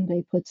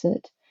Mbembe puts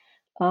it,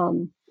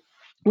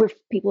 where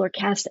people are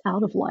cast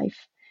out of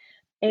life,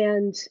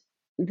 and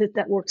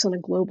that works on a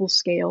global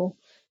scale.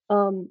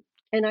 And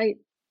I,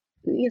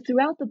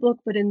 throughout the book,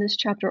 but in this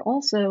chapter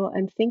also,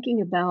 I'm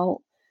thinking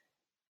about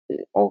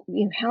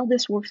how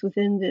this works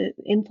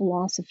in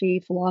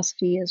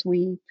philosophy as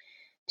we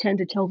tend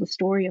to tell the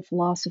story of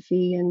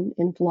philosophy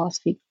in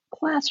philosophy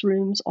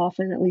classrooms,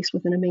 often at least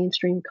within a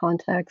mainstream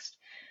context.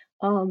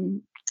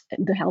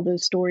 How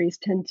those stories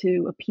tend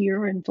to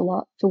appear in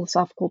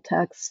philosophical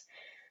texts,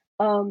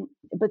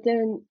 but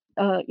then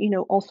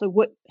also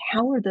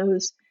how are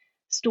those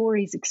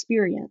stories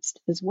experienced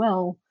as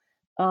well,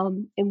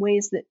 in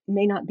ways that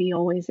may not be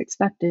always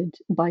expected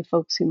by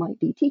folks who might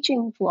be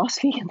teaching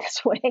philosophy in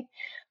this way.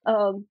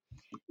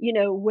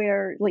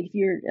 Where like if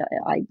you're,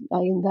 I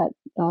in that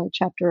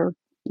chapter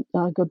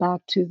go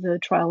back to the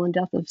trial and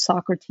death of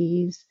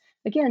Socrates,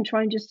 again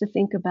trying just to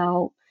think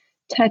about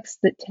texts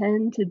that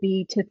tend to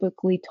be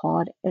typically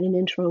taught at an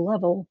intro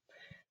level.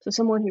 So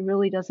someone who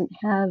really doesn't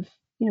have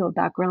a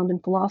background in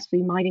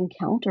philosophy might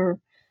encounter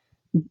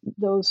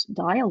those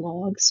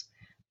dialogues,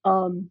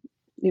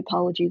 the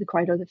Apology, the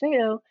Crito, the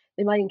Phaedo.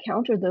 They might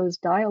encounter those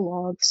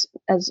dialogues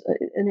as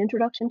an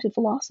introduction to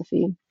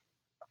philosophy.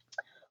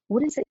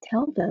 What does it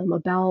tell them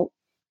about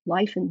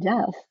life and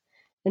death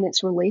and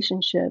its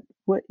relationship?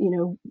 What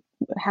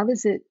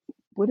does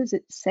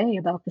it say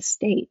about the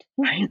state,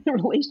 right? The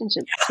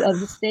relationship of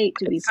the state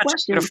to these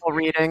questions. A beautiful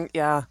reading,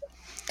 yeah.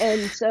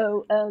 And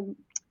so, and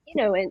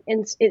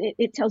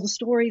it tells a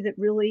story that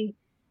really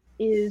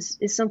is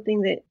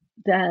something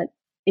that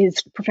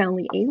is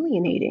profoundly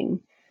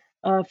alienating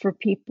for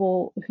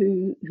people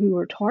who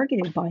are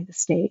targeted by the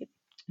state,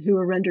 who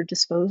are rendered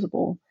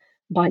disposable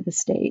by the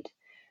state.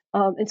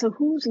 And so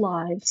whose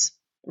lives,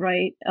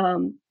 right,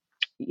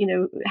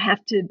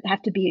 have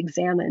to be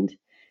examined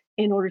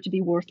in order to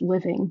be worth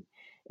living.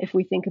 If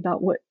we think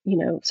about what,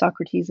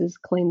 Socrates'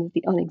 claim that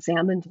the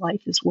unexamined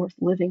life is worth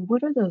living,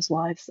 what are those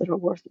lives that are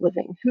worth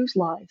living? Whose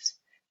lives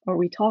are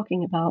we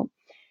talking about?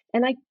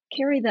 And I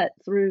carry that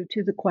through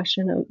to the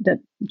question that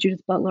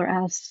Judith Butler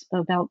asks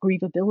about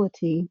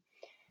grievability,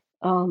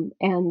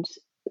 and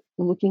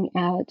looking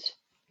at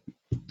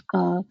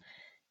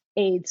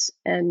AIDS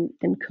and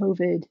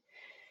COVID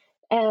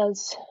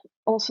as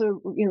also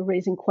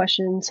raising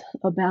questions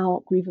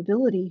about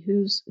grievability,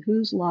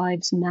 whose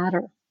lives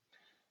matter,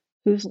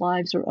 whose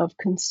lives are of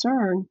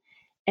concern,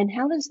 and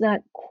how does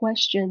that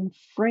question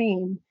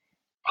frame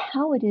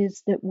how it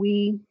is that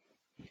we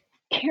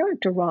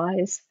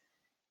characterize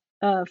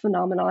a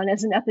phenomenon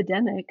as an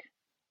epidemic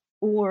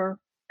or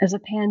as a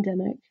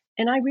pandemic.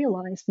 And I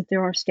realize that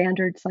there are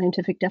standard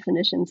scientific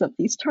definitions of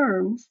these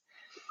terms,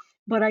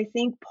 but I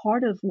think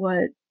part of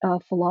what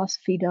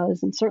philosophy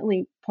does, and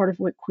certainly part of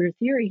what queer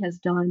theory has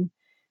done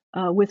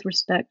with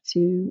respect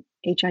to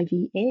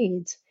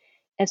HIV/AIDS,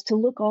 is to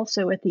look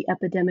also at the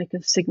epidemic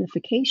of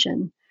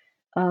signification,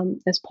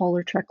 as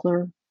Paula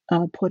Treckler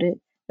put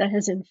it, that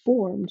has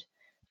informed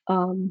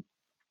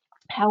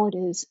how it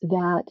is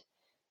that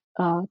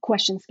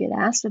questions get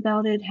asked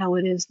about it, how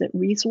it is that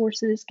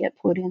resources get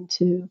put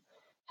into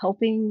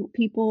helping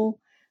people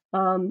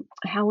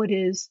how it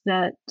is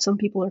that some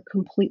people are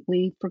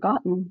completely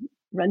forgotten,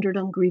 rendered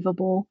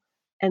ungrievable,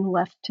 and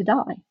left to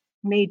die,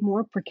 made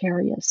more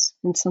precarious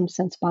in some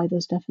sense by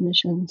those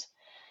definitions.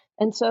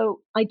 And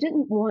so I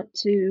didn't want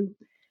to,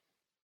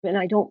 and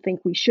I don't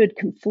think we should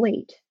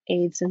conflate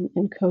AIDS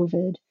and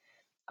COVID.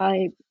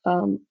 I,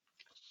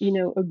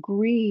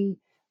 agree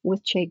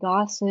with Che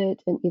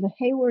Gossett and Eva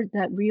Hayward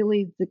that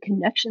really the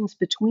connections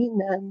between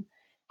them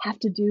have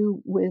to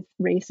do with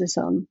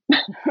racism,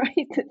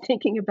 right?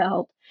 Thinking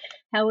about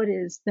how it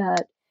is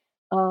that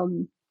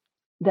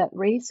that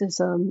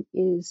racism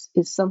is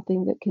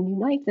something that can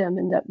unite them,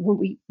 and that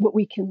what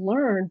we can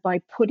learn by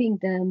putting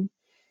them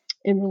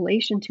in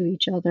relation to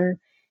each other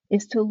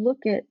is to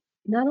look at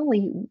not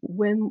only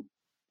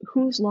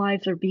whose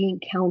lives are being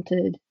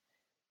counted,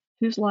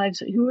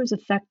 who is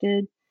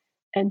affected,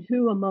 and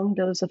who among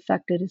those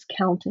affected is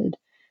counted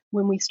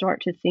when we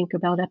start to think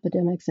about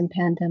epidemics and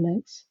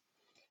pandemics,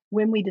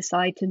 when we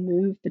decide to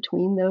move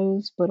between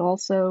those, but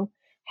also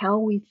how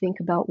we think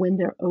about when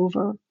they're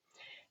over.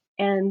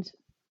 And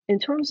in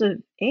terms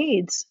of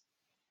AIDS,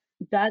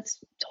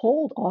 that's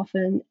told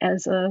often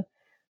as a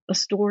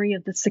story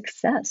of the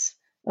success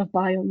of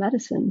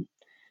biomedicine,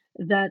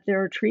 that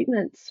there are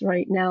treatments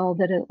right now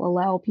that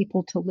allow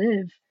people to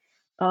live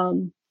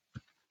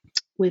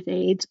with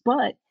AIDS,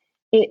 but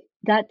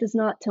that does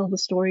not tell the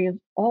story of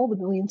all the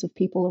millions of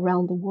people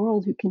around the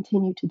world who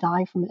continue to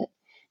die from it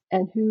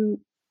and who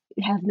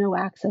have no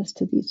access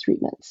to these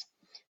treatments,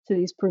 to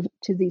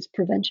these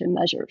prevention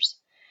measures.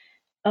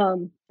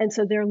 And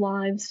so their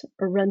lives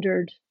are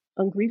rendered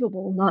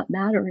ungrievable, not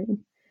mattering,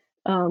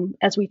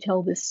 as we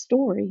tell this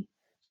story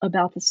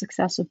about the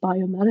success of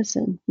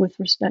biomedicine with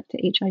respect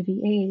to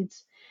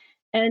HIV/AIDS.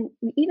 And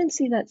we even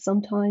see that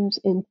sometimes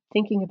in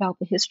thinking about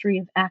the history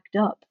of ACT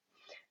UP.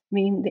 I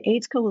mean, the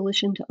AIDS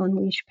Coalition to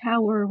Unleash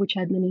Power, which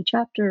had many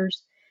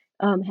chapters,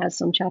 has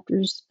some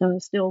chapters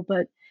still,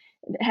 but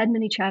it had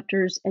many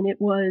chapters, and it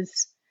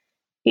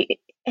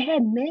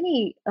had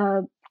many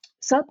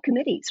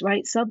subcommittees,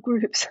 right?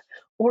 Subgroups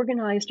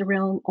organized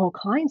around all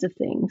kinds of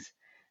things,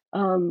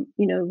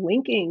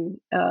 linking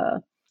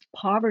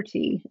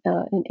poverty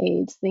and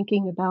AIDS,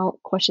 thinking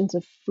about questions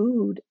of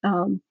food,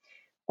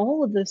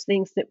 all of those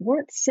things that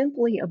weren't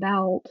simply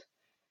about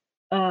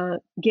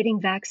getting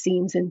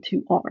vaccines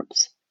into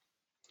arms,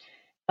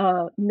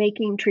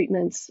 making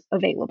treatments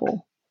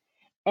available.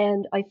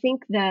 And I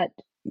think that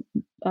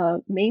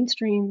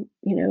mainstream,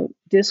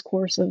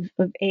 discourse of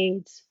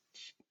AIDS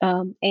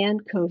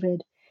and COVID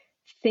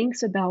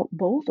thinks about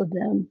both of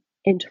them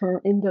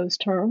in those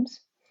terms.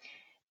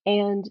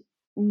 And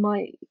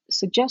my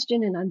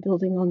suggestion, and I'm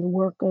building on the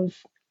work of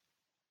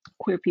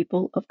queer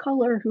people of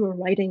color who are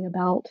writing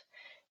about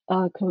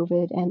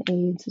COVID and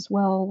AIDS as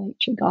well, like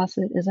Che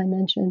Gossett, as I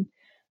mentioned,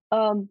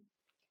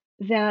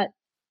 that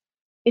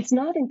it's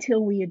not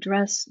until we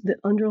address the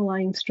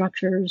underlying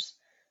structures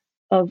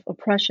of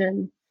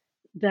oppression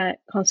that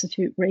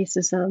constitute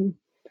racism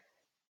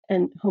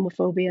and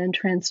homophobia and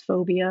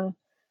transphobia,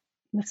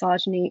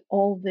 misogyny,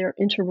 all their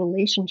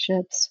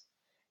interrelationships.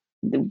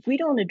 If we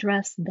don't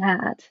address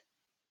that,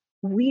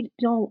 we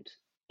don't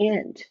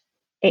end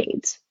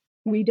AIDS.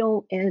 We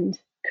don't end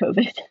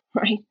COVID,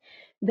 right?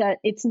 That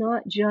it's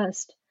not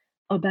just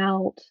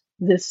about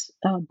this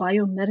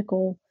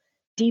biomedical,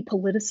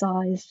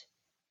 depoliticized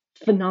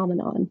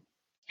phenomenon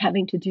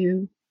having to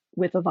do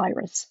with a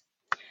virus.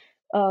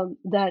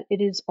 That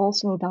it is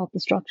also about the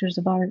structures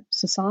of our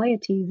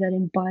society that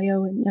in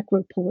bio and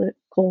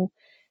necropolitical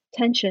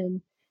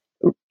tension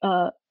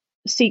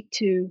seek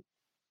to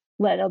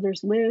let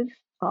others live,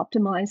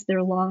 optimize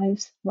their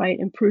lives, right,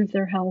 improve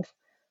their health,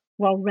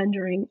 while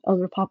rendering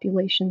other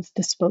populations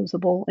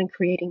disposable and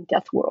creating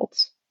death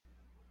worlds.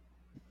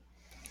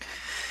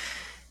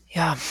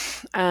 Yeah,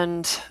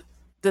 and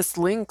this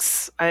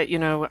links, I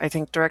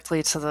think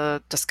directly to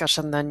the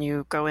discussion then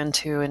you go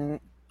into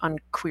on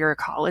queer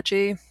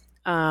ecology,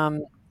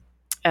 and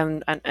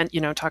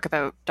talk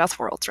about death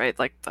worlds, right?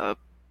 Like the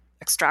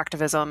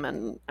extractivism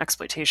and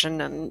exploitation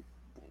and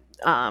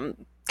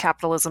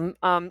capitalism.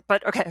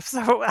 But okay,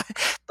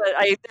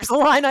 there's a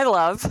line I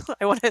love.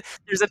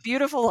 There's a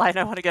beautiful line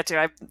I want to get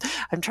to.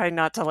 I'm trying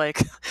not to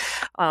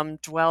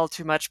dwell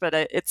too much, but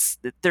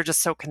they're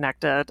just so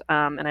connected,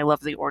 and I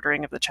love the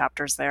ordering of the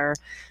chapters there.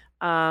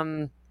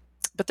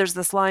 But there's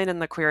this line in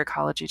the queer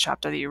ecology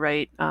chapter that you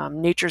write: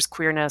 nature's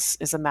queerness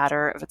is a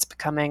matter of its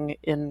becoming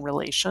in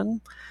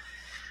relation.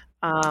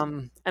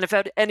 And if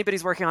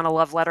anybody's working on a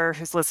love letter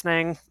who's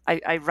listening,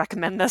 I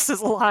recommend this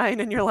as a line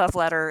in your love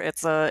letter.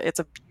 It's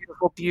a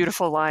beautiful,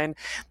 beautiful line.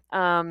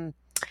 And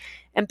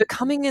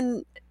becoming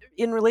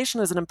in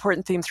relation is an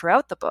important theme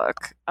throughout the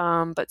book,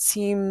 but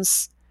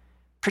seems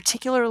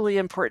particularly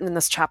important in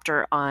this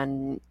chapter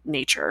on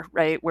nature,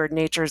 right? Where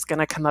nature is going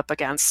to come up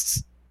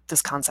against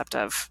this concept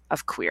of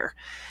queer.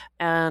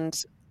 And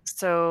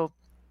so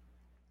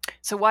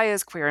why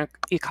is queer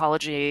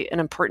ecology an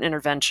important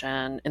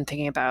intervention in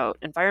thinking about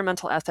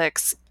environmental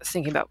ethics,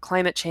 thinking about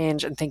climate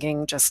change, and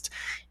thinking just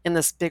in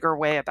this bigger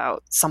way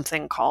about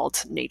something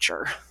called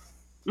nature?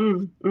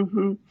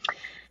 Mm-hmm.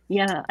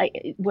 Yeah,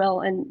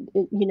 well, and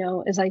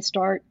as I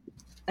start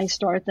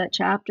that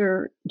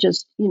chapter,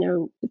 just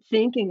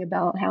thinking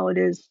about how it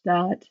is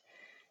that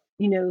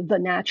the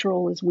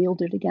natural is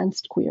wielded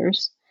against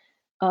queers.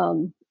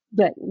 Um,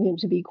 that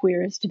to be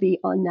queer is to be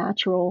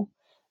unnatural,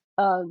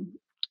 um,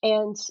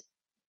 and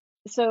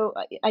so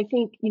I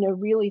think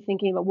really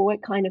thinking about, well,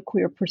 what kind of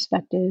queer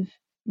perspective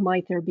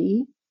might there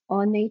be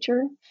on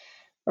nature,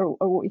 or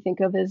what we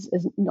think of as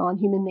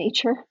non-human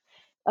nature,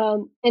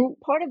 and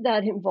part of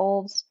that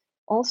involves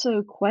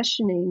also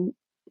questioning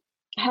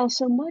how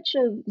so much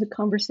of the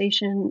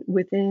conversation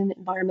within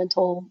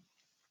environmental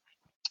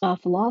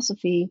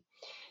philosophy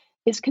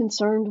is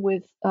concerned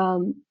with,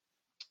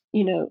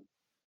 you know,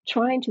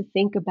 trying to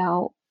think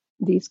about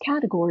these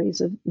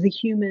categories of the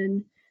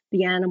human,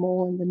 the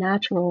animal, and the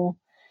natural,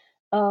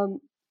 um,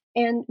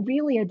 and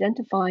really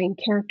identifying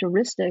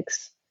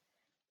characteristics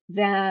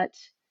that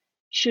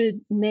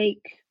should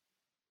make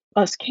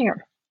us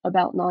care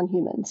about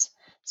non-humans.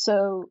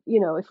 So,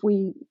 if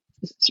we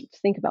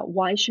think about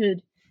why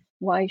should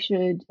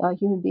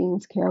human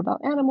beings care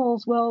about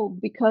animals? Well,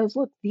 because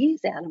look, these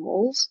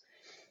animals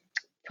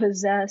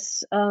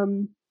possess uh,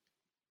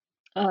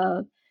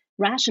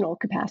 rational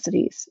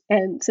capacities,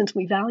 and since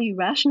we value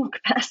rational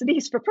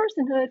capacities for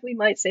personhood, we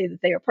might say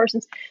that they are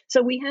persons.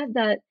 So we have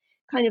that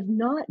kind of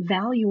not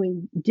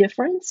valuing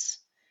difference,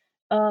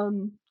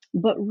 um,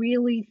 but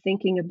really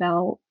thinking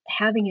about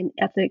having an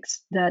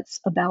ethics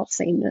that's about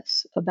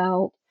sameness,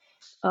 about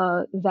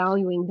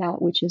valuing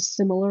that which is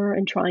similar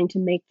and trying to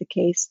make the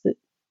case that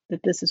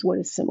this is what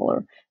is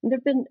similar. And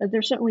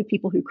there's certainly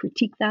people who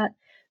critique that,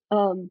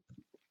 um,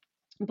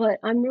 but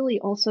I'm really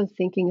also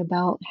thinking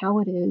about how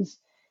it is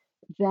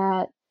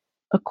that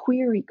a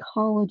queer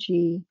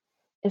ecology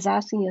is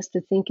asking us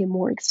to think in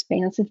more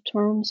expansive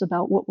terms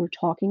about what we're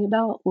talking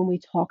about when we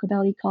talk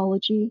about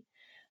ecology,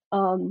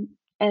 um,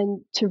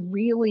 and to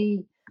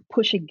really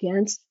push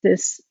against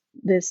this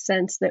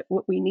sense that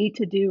what we need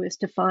to do is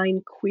to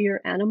find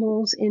queer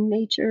animals in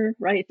nature,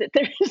 right? That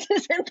there's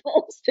this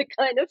impulse to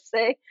kind of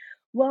say,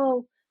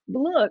 well,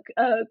 look,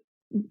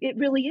 it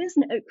really is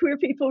queer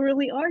people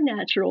really are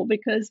natural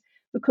because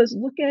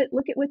look at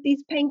what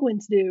these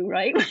penguins do,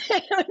 right? When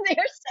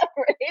they're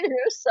separated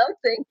or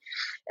something,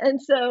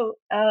 and so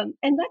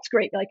and that's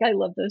great. Like I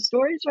love those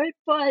stories, right?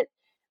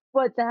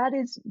 But that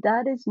is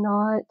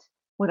not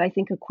what I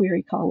think a queer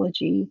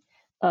ecology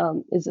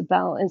is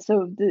about. And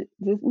so the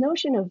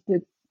notion of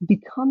the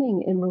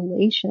becoming in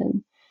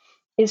relation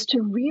is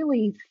to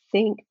really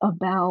think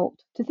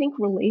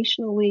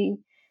relationally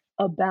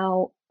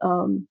about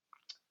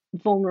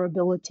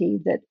vulnerability.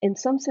 That in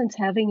some sense,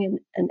 having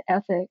an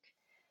ethic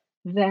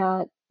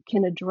that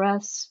can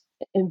address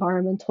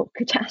environmental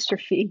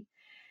catastrophe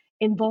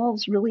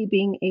involves really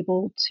being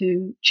able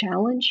to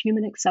challenge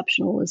human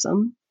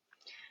exceptionalism,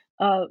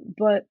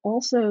 but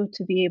also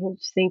to be able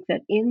to think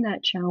that in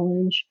that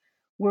challenge,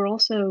 we're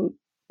also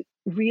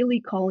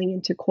really calling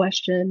into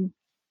question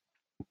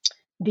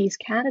these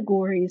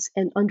categories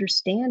and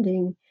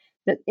understanding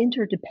that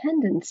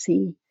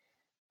interdependency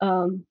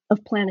of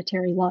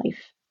planetary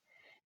life,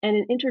 and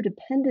an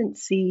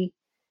interdependency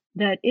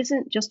that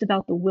isn't just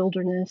about the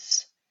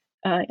wilderness.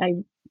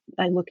 I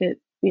look at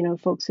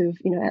folks who've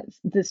at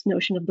this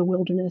notion of the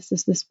wilderness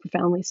as this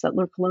profoundly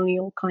settler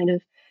colonial kind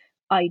of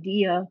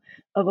idea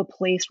of a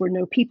place where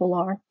no people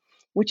are,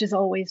 which has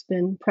always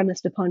been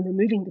premised upon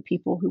removing the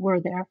people who were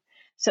there.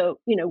 So,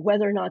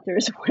 whether or not there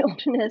is a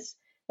wilderness,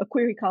 a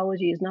queer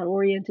ecology is not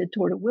oriented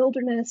toward a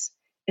wilderness.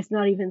 It's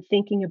not even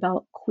thinking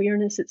about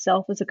queerness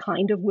itself as a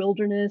kind of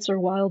wilderness or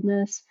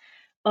wildness,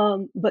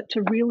 but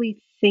to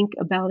really think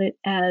about it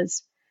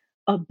as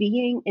a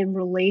being in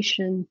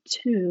relation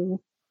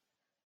to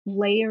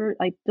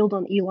I build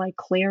on Eli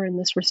Clare in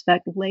this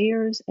respect,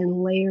 layers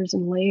and layers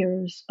and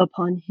layers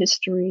upon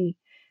history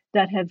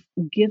that have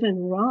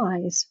given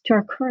rise to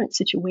our current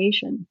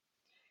situation.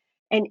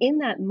 And in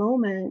that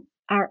moment,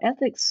 our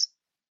ethics,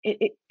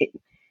 the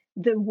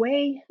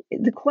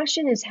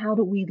question is, how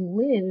do we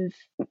live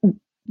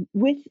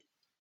with,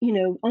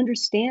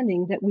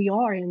 understanding that we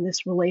are in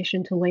this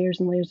relation to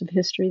layers and layers of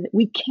history, that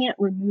we can't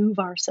remove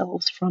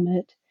ourselves from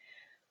it.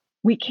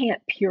 We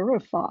can't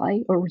purify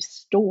or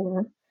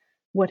restore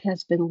what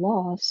has been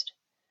lost,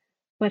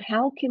 but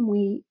how can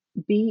we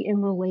be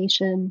in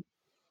relation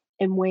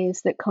in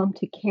ways that come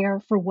to care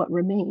for what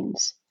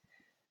remains,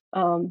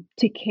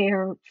 to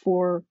care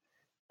for,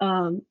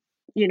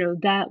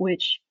 that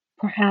which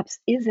perhaps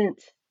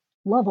isn't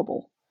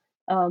lovable,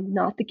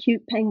 not the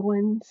cute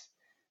penguins,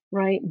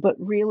 right? But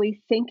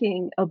really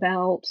thinking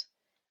about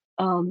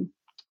um,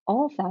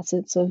 all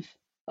facets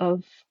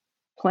of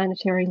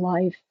planetary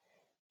life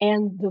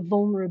and the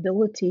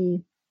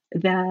vulnerability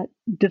that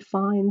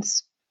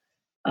defines,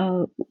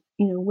 uh,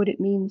 what it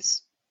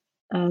means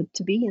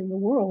to be in the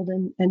world,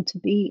 and to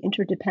be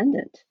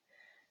interdependent,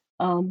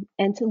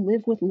 and to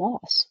live with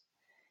loss.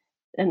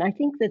 And I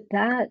think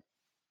that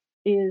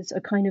is a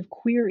kind of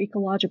queer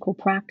ecological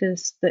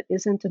practice that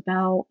isn't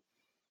about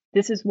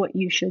this is what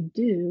you should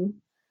do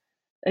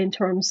in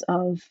terms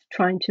of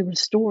trying to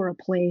restore a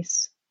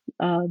place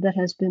that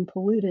has been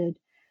polluted,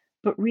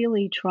 but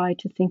really try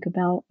to think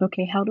about,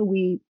 okay, how do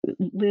we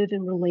live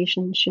in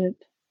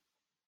relationship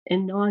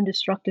in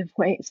non-destructive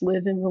ways,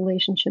 live in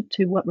relationship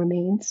to what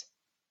remains,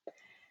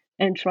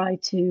 and try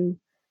to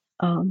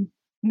um,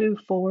 move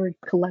forward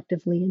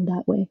collectively in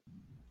that way.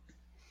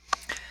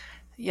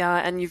 Yeah,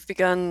 and you've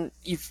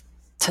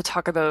to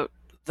talk about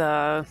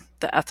the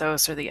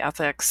ethos or the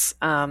ethics.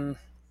 And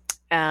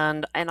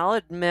I'll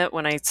admit,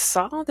 when I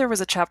saw there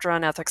was a chapter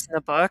on ethics in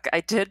the book,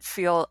 I did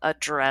feel a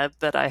dread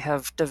that I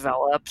have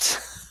developed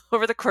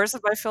over the course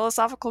of my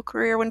philosophical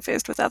career when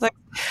faced with ethics.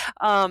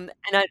 And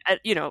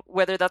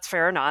whether that's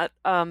fair or not.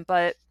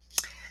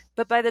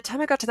 But by the time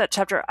I got to that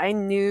chapter, I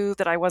knew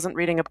that I wasn't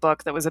reading a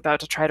book that was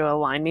about to try to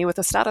align me with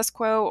the status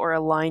quo or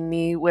align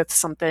me with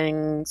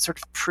something sort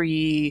of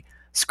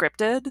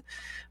pre-scripted.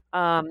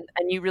 And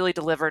you really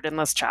delivered in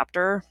this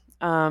chapter.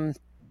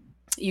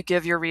 You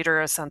give your reader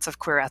a sense of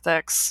queer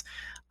ethics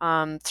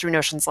through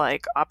notions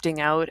like opting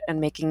out and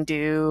making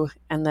do.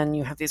 And then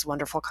you have these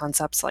wonderful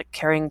concepts like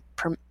caring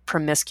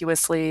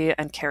promiscuously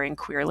and caring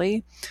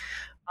queerly.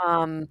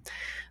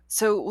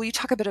 So will you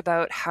talk a bit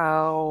about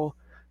how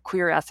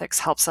queer ethics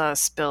helps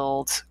us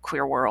build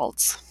queer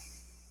worlds?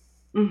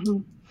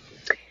 Mm-hmm.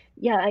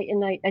 Yeah,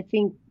 I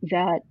think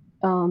that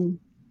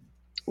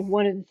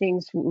one of the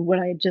things, what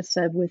I just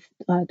said with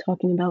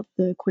talking about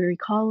the queer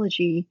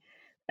ecology,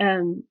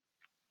 um,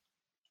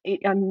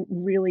 I'm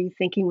really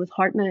thinking with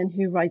Hartman,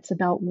 who writes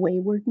about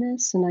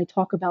waywardness, and I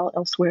talk about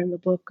elsewhere in the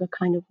book a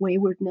kind of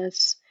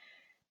waywardness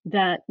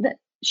that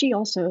she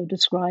also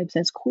describes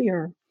as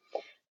queer.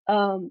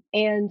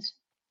 And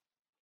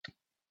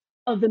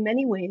of the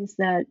many ways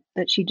that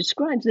she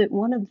describes it,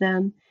 one of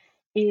them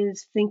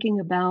is thinking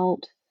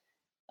about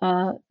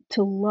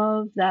to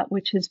love that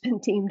which has been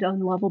deemed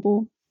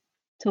unlovable,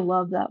 to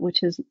love that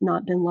which has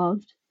not been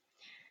loved.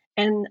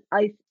 And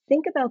I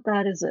think about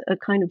that as a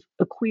kind of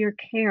a queer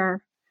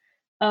care,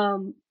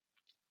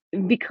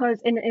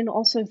 because and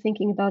also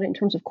thinking about it in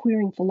terms of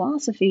queering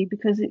philosophy,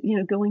 because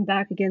going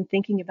back again,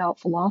 thinking about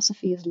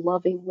philosophy as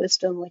loving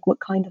wisdom, like what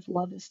kind of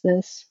love is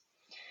this,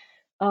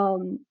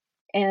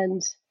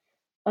 and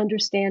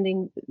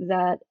understanding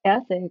that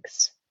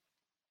ethics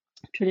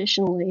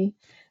traditionally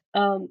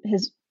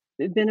has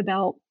been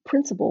about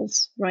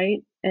principles,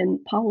 right?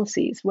 And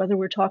policies, whether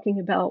we're talking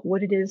about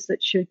what it is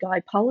that should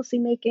guide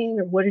policymaking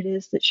or what it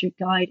is that should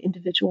guide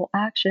individual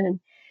action.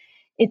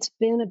 It's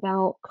been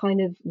about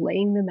kind of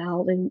laying them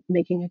out and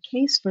making a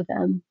case for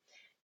them.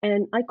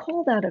 And I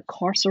call that a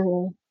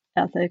carceral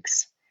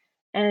ethics.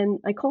 And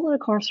I call it a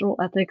carceral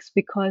ethics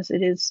because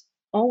it is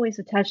always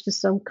attached to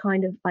some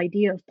kind of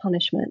idea of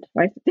punishment,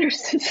 right?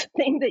 There's this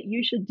thing that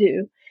you should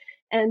do,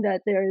 and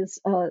that there is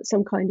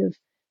some kind of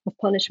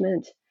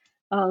punishment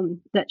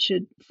that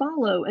should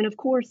follow. And of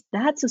course,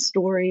 that's a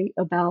story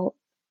about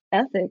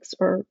ethics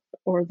or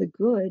the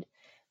good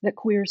that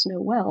queers know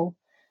well,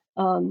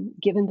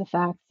 given the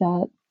fact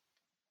that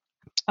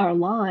our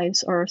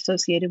lives are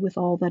associated with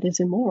all that is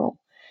immoral.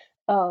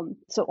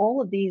 So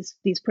all of these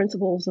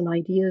principles and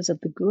ideas of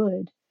the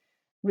good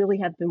really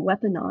have been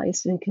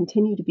weaponized and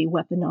continue to be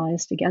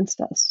weaponized against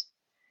us.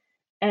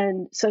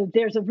 And so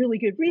there's a really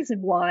good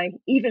reason why,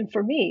 even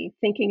for me,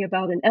 thinking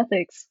about an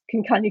ethics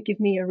can kind of give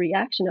me a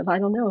reaction of, I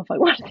don't know if I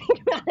want to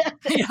think about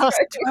ethics. Yeah,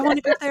 right? Do I want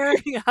to go there?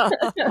 Yeah,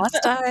 must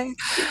I?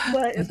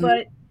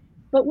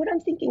 But what I'm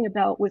thinking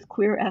about with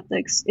queer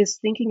ethics is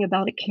thinking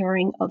about a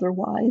caring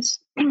otherwise.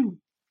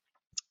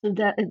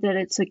 that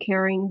it's a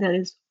caring that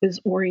is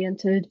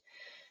oriented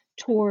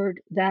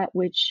toward that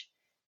which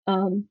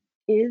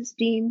is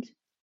deemed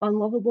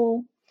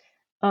unlovable,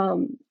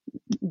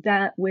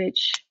 that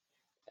which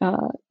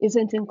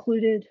isn't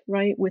included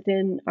right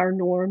within our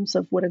norms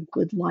of what a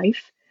good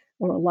life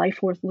or a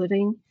life worth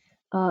living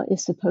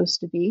is supposed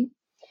to be,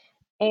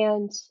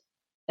 and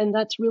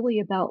that's really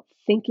about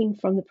thinking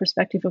from the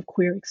perspective of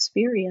queer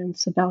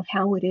experience about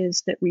how it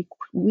is that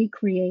we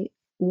create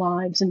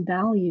lives and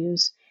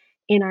values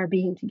in our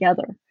being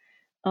together,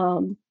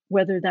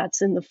 whether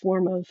that's in the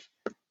form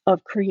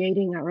of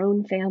creating our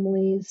own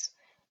families,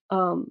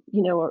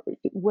 or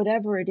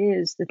whatever it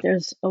is, that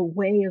there's a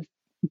way of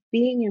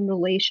being in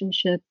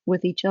relationship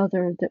with each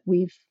other that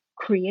we've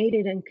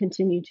created and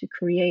continue to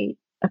create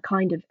a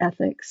kind of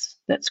ethics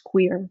that's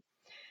queer,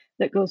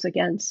 that goes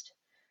against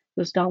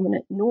those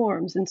dominant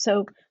norms. And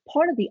so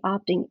part of the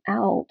opting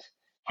out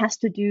has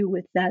to do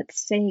with that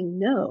saying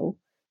no,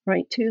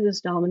 right, to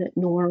those dominant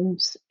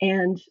norms.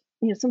 And,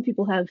 some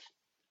people have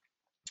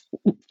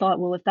thought,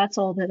 well, if that's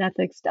all that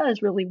ethics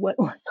does, really, what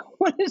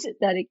is it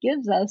that it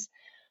gives us?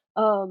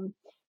 And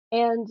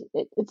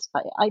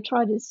I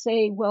try to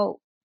say, well,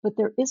 but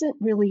there isn't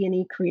really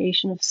any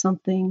creation of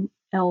something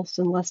else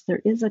unless there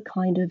is a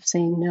kind of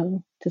saying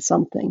no to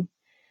something.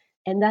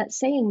 And that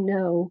saying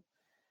no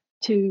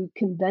to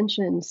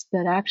conventions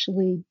that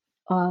actually,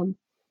 are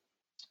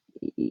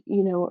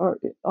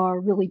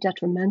really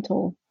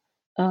detrimental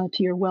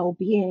to your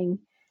well-being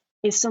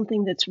is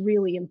something that's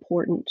really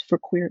important for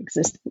queer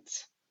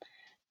existence.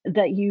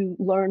 That you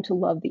learn to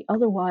love the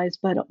otherwise,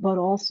 but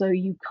also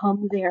you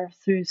come there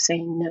through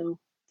saying no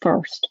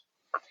first.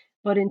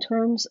 But in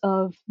terms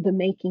of the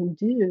making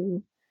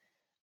do,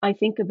 I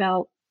think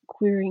about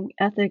queering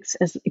ethics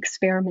as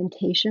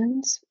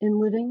experimentations in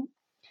living,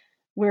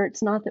 where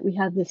it's not that we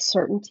have this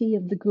certainty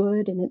of the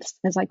good and it's,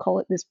 as I call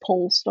it, this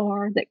pole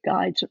star that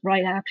guides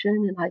right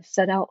action. And I've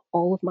set out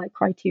all of my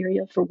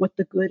criteria for what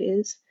the good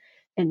is.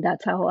 And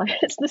that's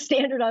it's the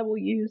standard I will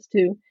use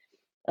to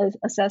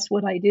assess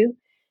what I do.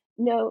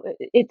 No,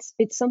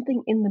 it's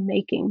something in the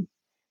making,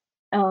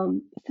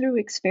 through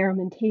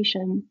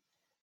experimentation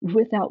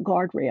without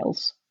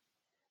guardrails,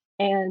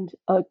 and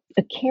a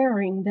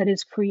caring that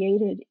is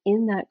created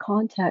in that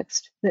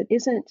context that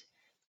isn't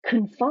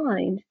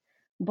confined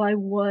by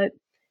what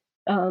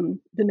the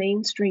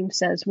mainstream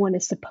says one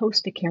is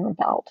supposed to care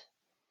about,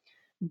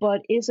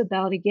 but is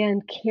about,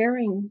 again,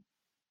 caring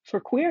for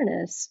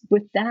queerness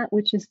with that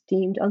which is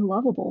deemed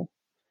unlovable,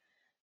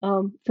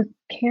 for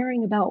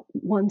caring about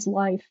one's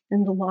life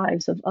and the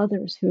lives of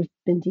others who have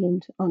been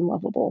deemed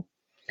unlovable.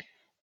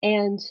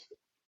 And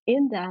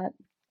in that,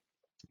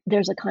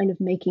 there's a kind of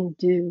making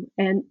do.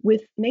 And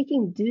with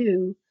making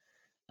do,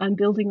 I'm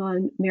building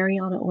on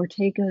Mariana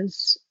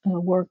Ortega's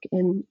work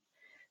in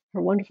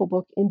her wonderful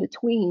book, In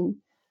Between,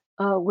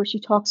 where she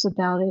talks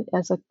about it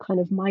as a kind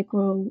of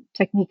micro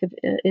technique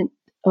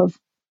of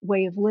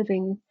way of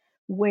living,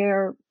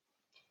 where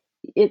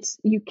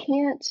you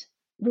can't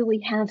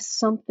really have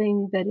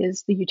something that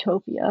is the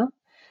utopia,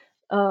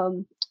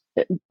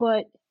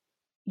 but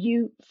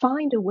you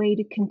find a way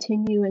to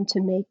continue and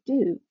to make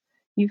do.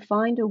 You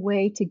find a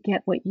way to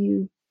get what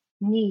you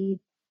need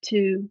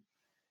to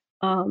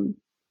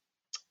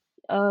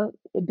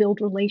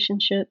build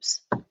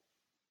relationships,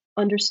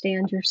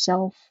 understand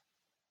yourself,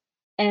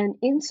 and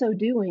in so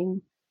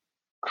doing,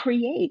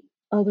 create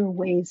other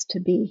ways to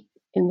be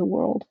in the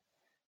world.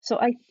 So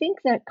I think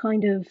that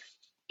kind of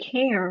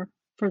care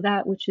for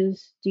that which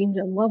is deemed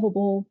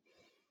unlovable,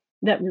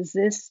 that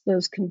resists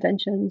those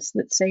conventions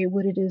that say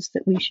what it is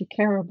that we should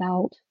care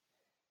about,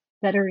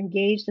 that are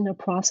engaged in a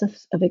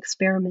process of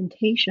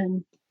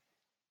experimentation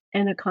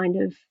and a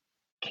kind of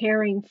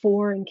caring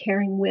for and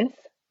caring with,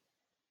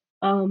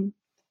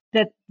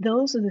 that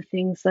those are the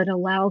things that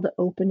allow the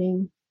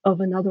opening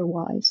of an other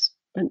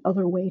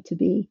way to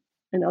be,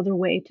 another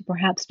way to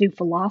perhaps do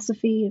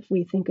philosophy, if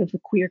we think of the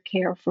queer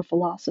care for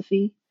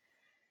philosophy,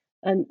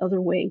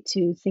 another way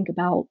to think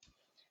about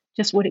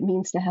just what it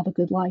means to have a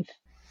good life.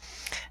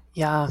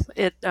 Yeah,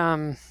 it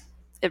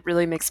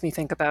really makes me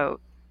think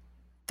about,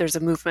 there's a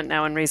movement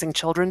now in raising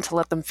children to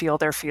let them feel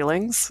their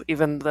feelings,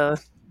 even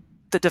the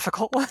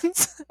difficult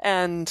ones.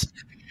 And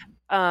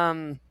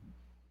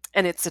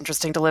it's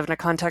interesting to live in a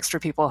context where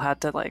people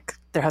had to,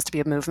 there has to be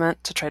a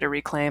movement to try to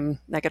reclaim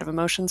negative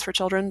emotions for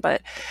children.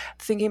 But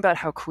thinking about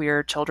how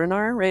queer children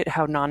are, right,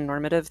 how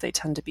non-normative they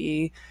tend to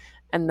be,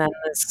 and then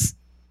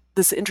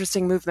this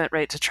interesting movement,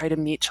 right, to try to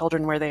meet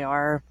children where they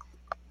are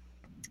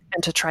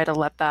and to try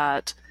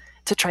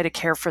to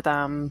care for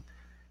them.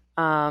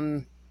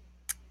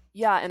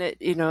 Yeah, and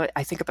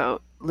I think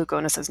about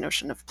Lugonis's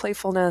notion of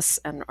playfulness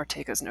and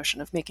Ortega's notion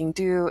of making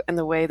do, and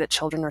the way that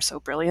children are so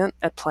brilliant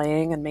at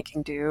playing and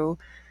making do,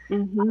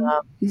 in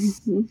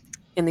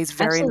these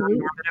very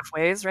non-normative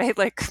ways, right?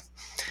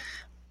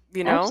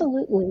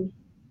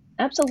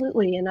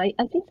 Absolutely. And I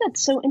think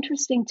that's so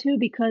interesting too,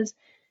 because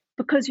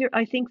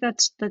I think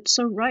that's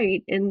so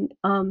right. And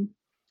and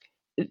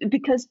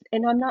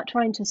I'm not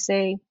trying to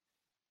say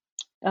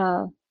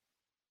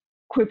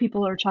queer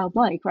people are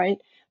childlike, right?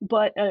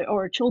 But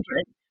or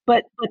children,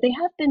 but they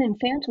have been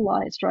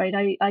infantilized,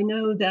 right? I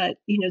know that,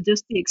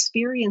 just the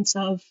experience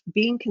of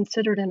being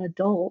considered an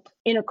adult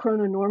in a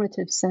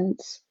chrononormative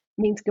sense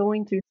means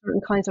going through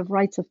certain kinds of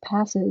rites of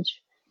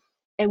passage.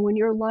 And when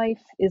your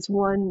life is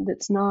one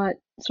that's not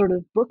sort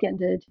of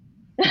bookended,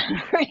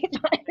 right?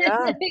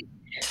 Yeah.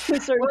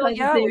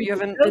 Where you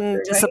haven't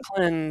been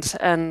disciplined,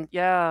 right? And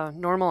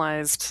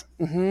normalized.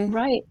 Mm-hmm.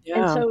 Right.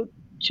 Yeah. And so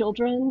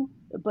children,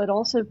 but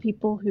also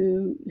people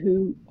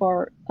who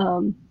are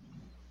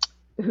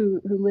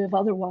who live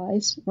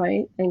otherwise,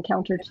 right, and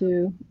counter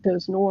to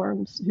those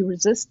norms, who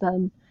resist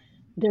them,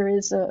 there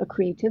is a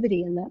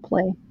creativity in that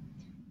play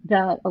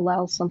that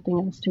allows something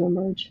else to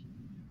emerge.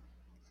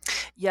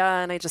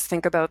 Yeah, and I just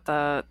think about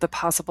the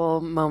possible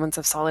moments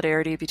of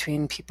solidarity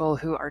between people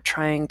who are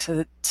trying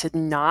to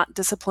not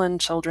discipline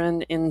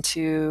children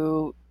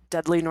into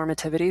deadly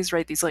normativities,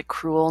 right? These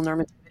cruel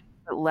normativities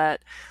that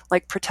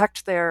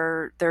protect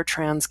their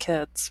trans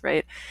kids,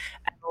 right?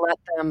 And let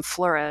them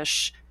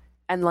flourish.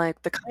 And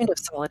the kind of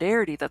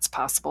solidarity that's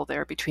possible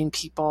there between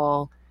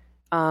people,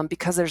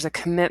 because there's a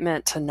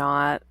commitment to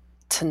not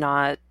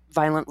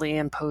violently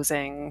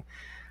imposing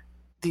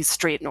these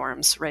straight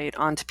norms, right,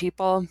 onto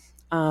people.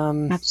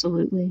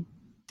 Absolutely.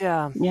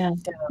 Yeah,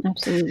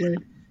 absolutely.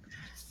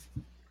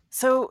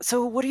 So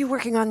what are you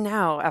working on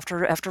now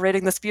after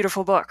writing this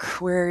beautiful book?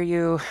 Where are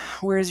your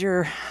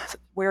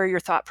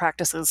thought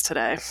practices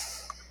today?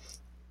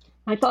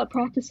 My thought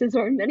practices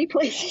are in many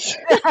places.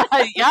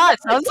 Yeah, it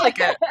sounds like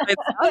it. It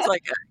sounds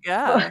like it.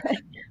 Yeah.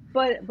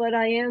 But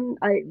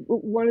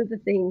one of the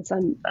things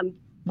I'm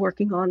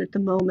working on at the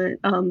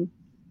moment,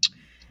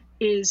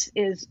 is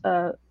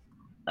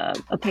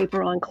a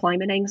paper on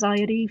climate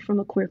anxiety from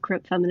a queer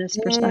crip feminist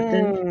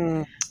perspective.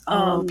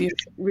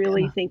 Beautiful.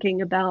 Really Yeah.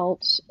 thinking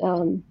about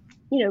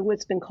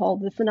what's been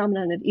called the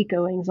phenomenon of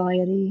eco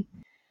anxiety,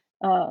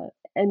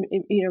 and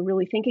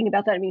really thinking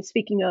about that. I mean,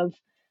 speaking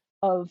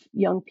of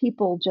young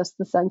people, just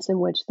the sense in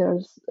which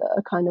there's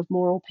a kind of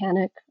moral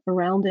panic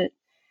around it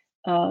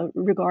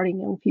regarding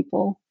young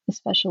people,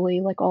 especially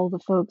like all the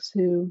folks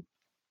who,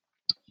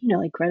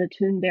 like Greta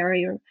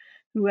Thunberg or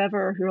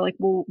whoever, who are like,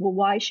 well,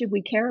 why should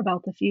we care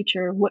about the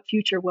future? What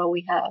future will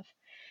we have?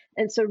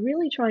 And so,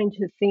 really trying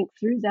to think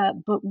through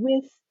that, but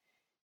with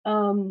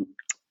um,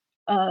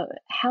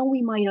 how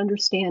we might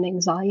understand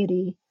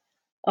anxiety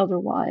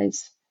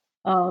otherwise,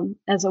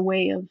 as a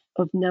way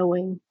of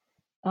knowing,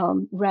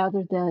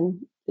 rather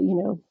than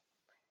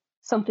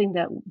something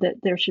that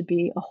there should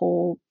be a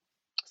whole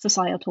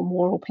societal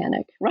moral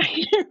panic,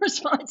 right, in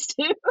response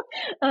to.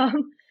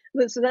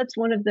 So that's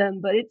one of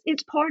them, but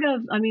it's part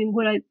of. I mean,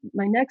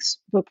 my next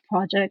book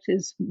project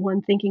is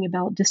one thinking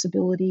about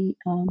disability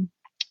and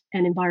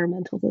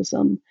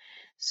environmentalism.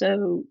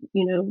 So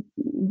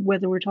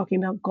whether we're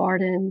talking about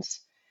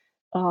gardens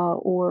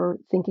or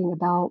thinking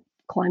about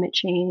climate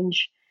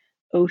change,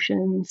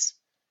 oceans,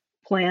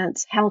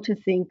 plants, how to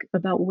think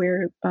about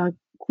where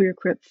queer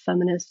crip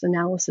feminist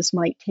analysis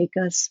might take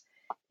us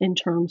in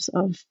terms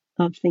of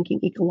thinking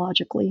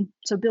ecologically.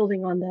 So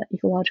building on that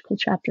ecological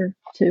chapter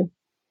too.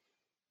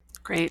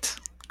 Great.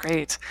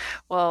 Great.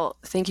 Well,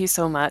 thank you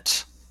so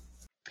much.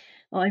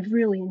 I've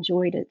really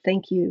enjoyed it.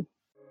 Thank you.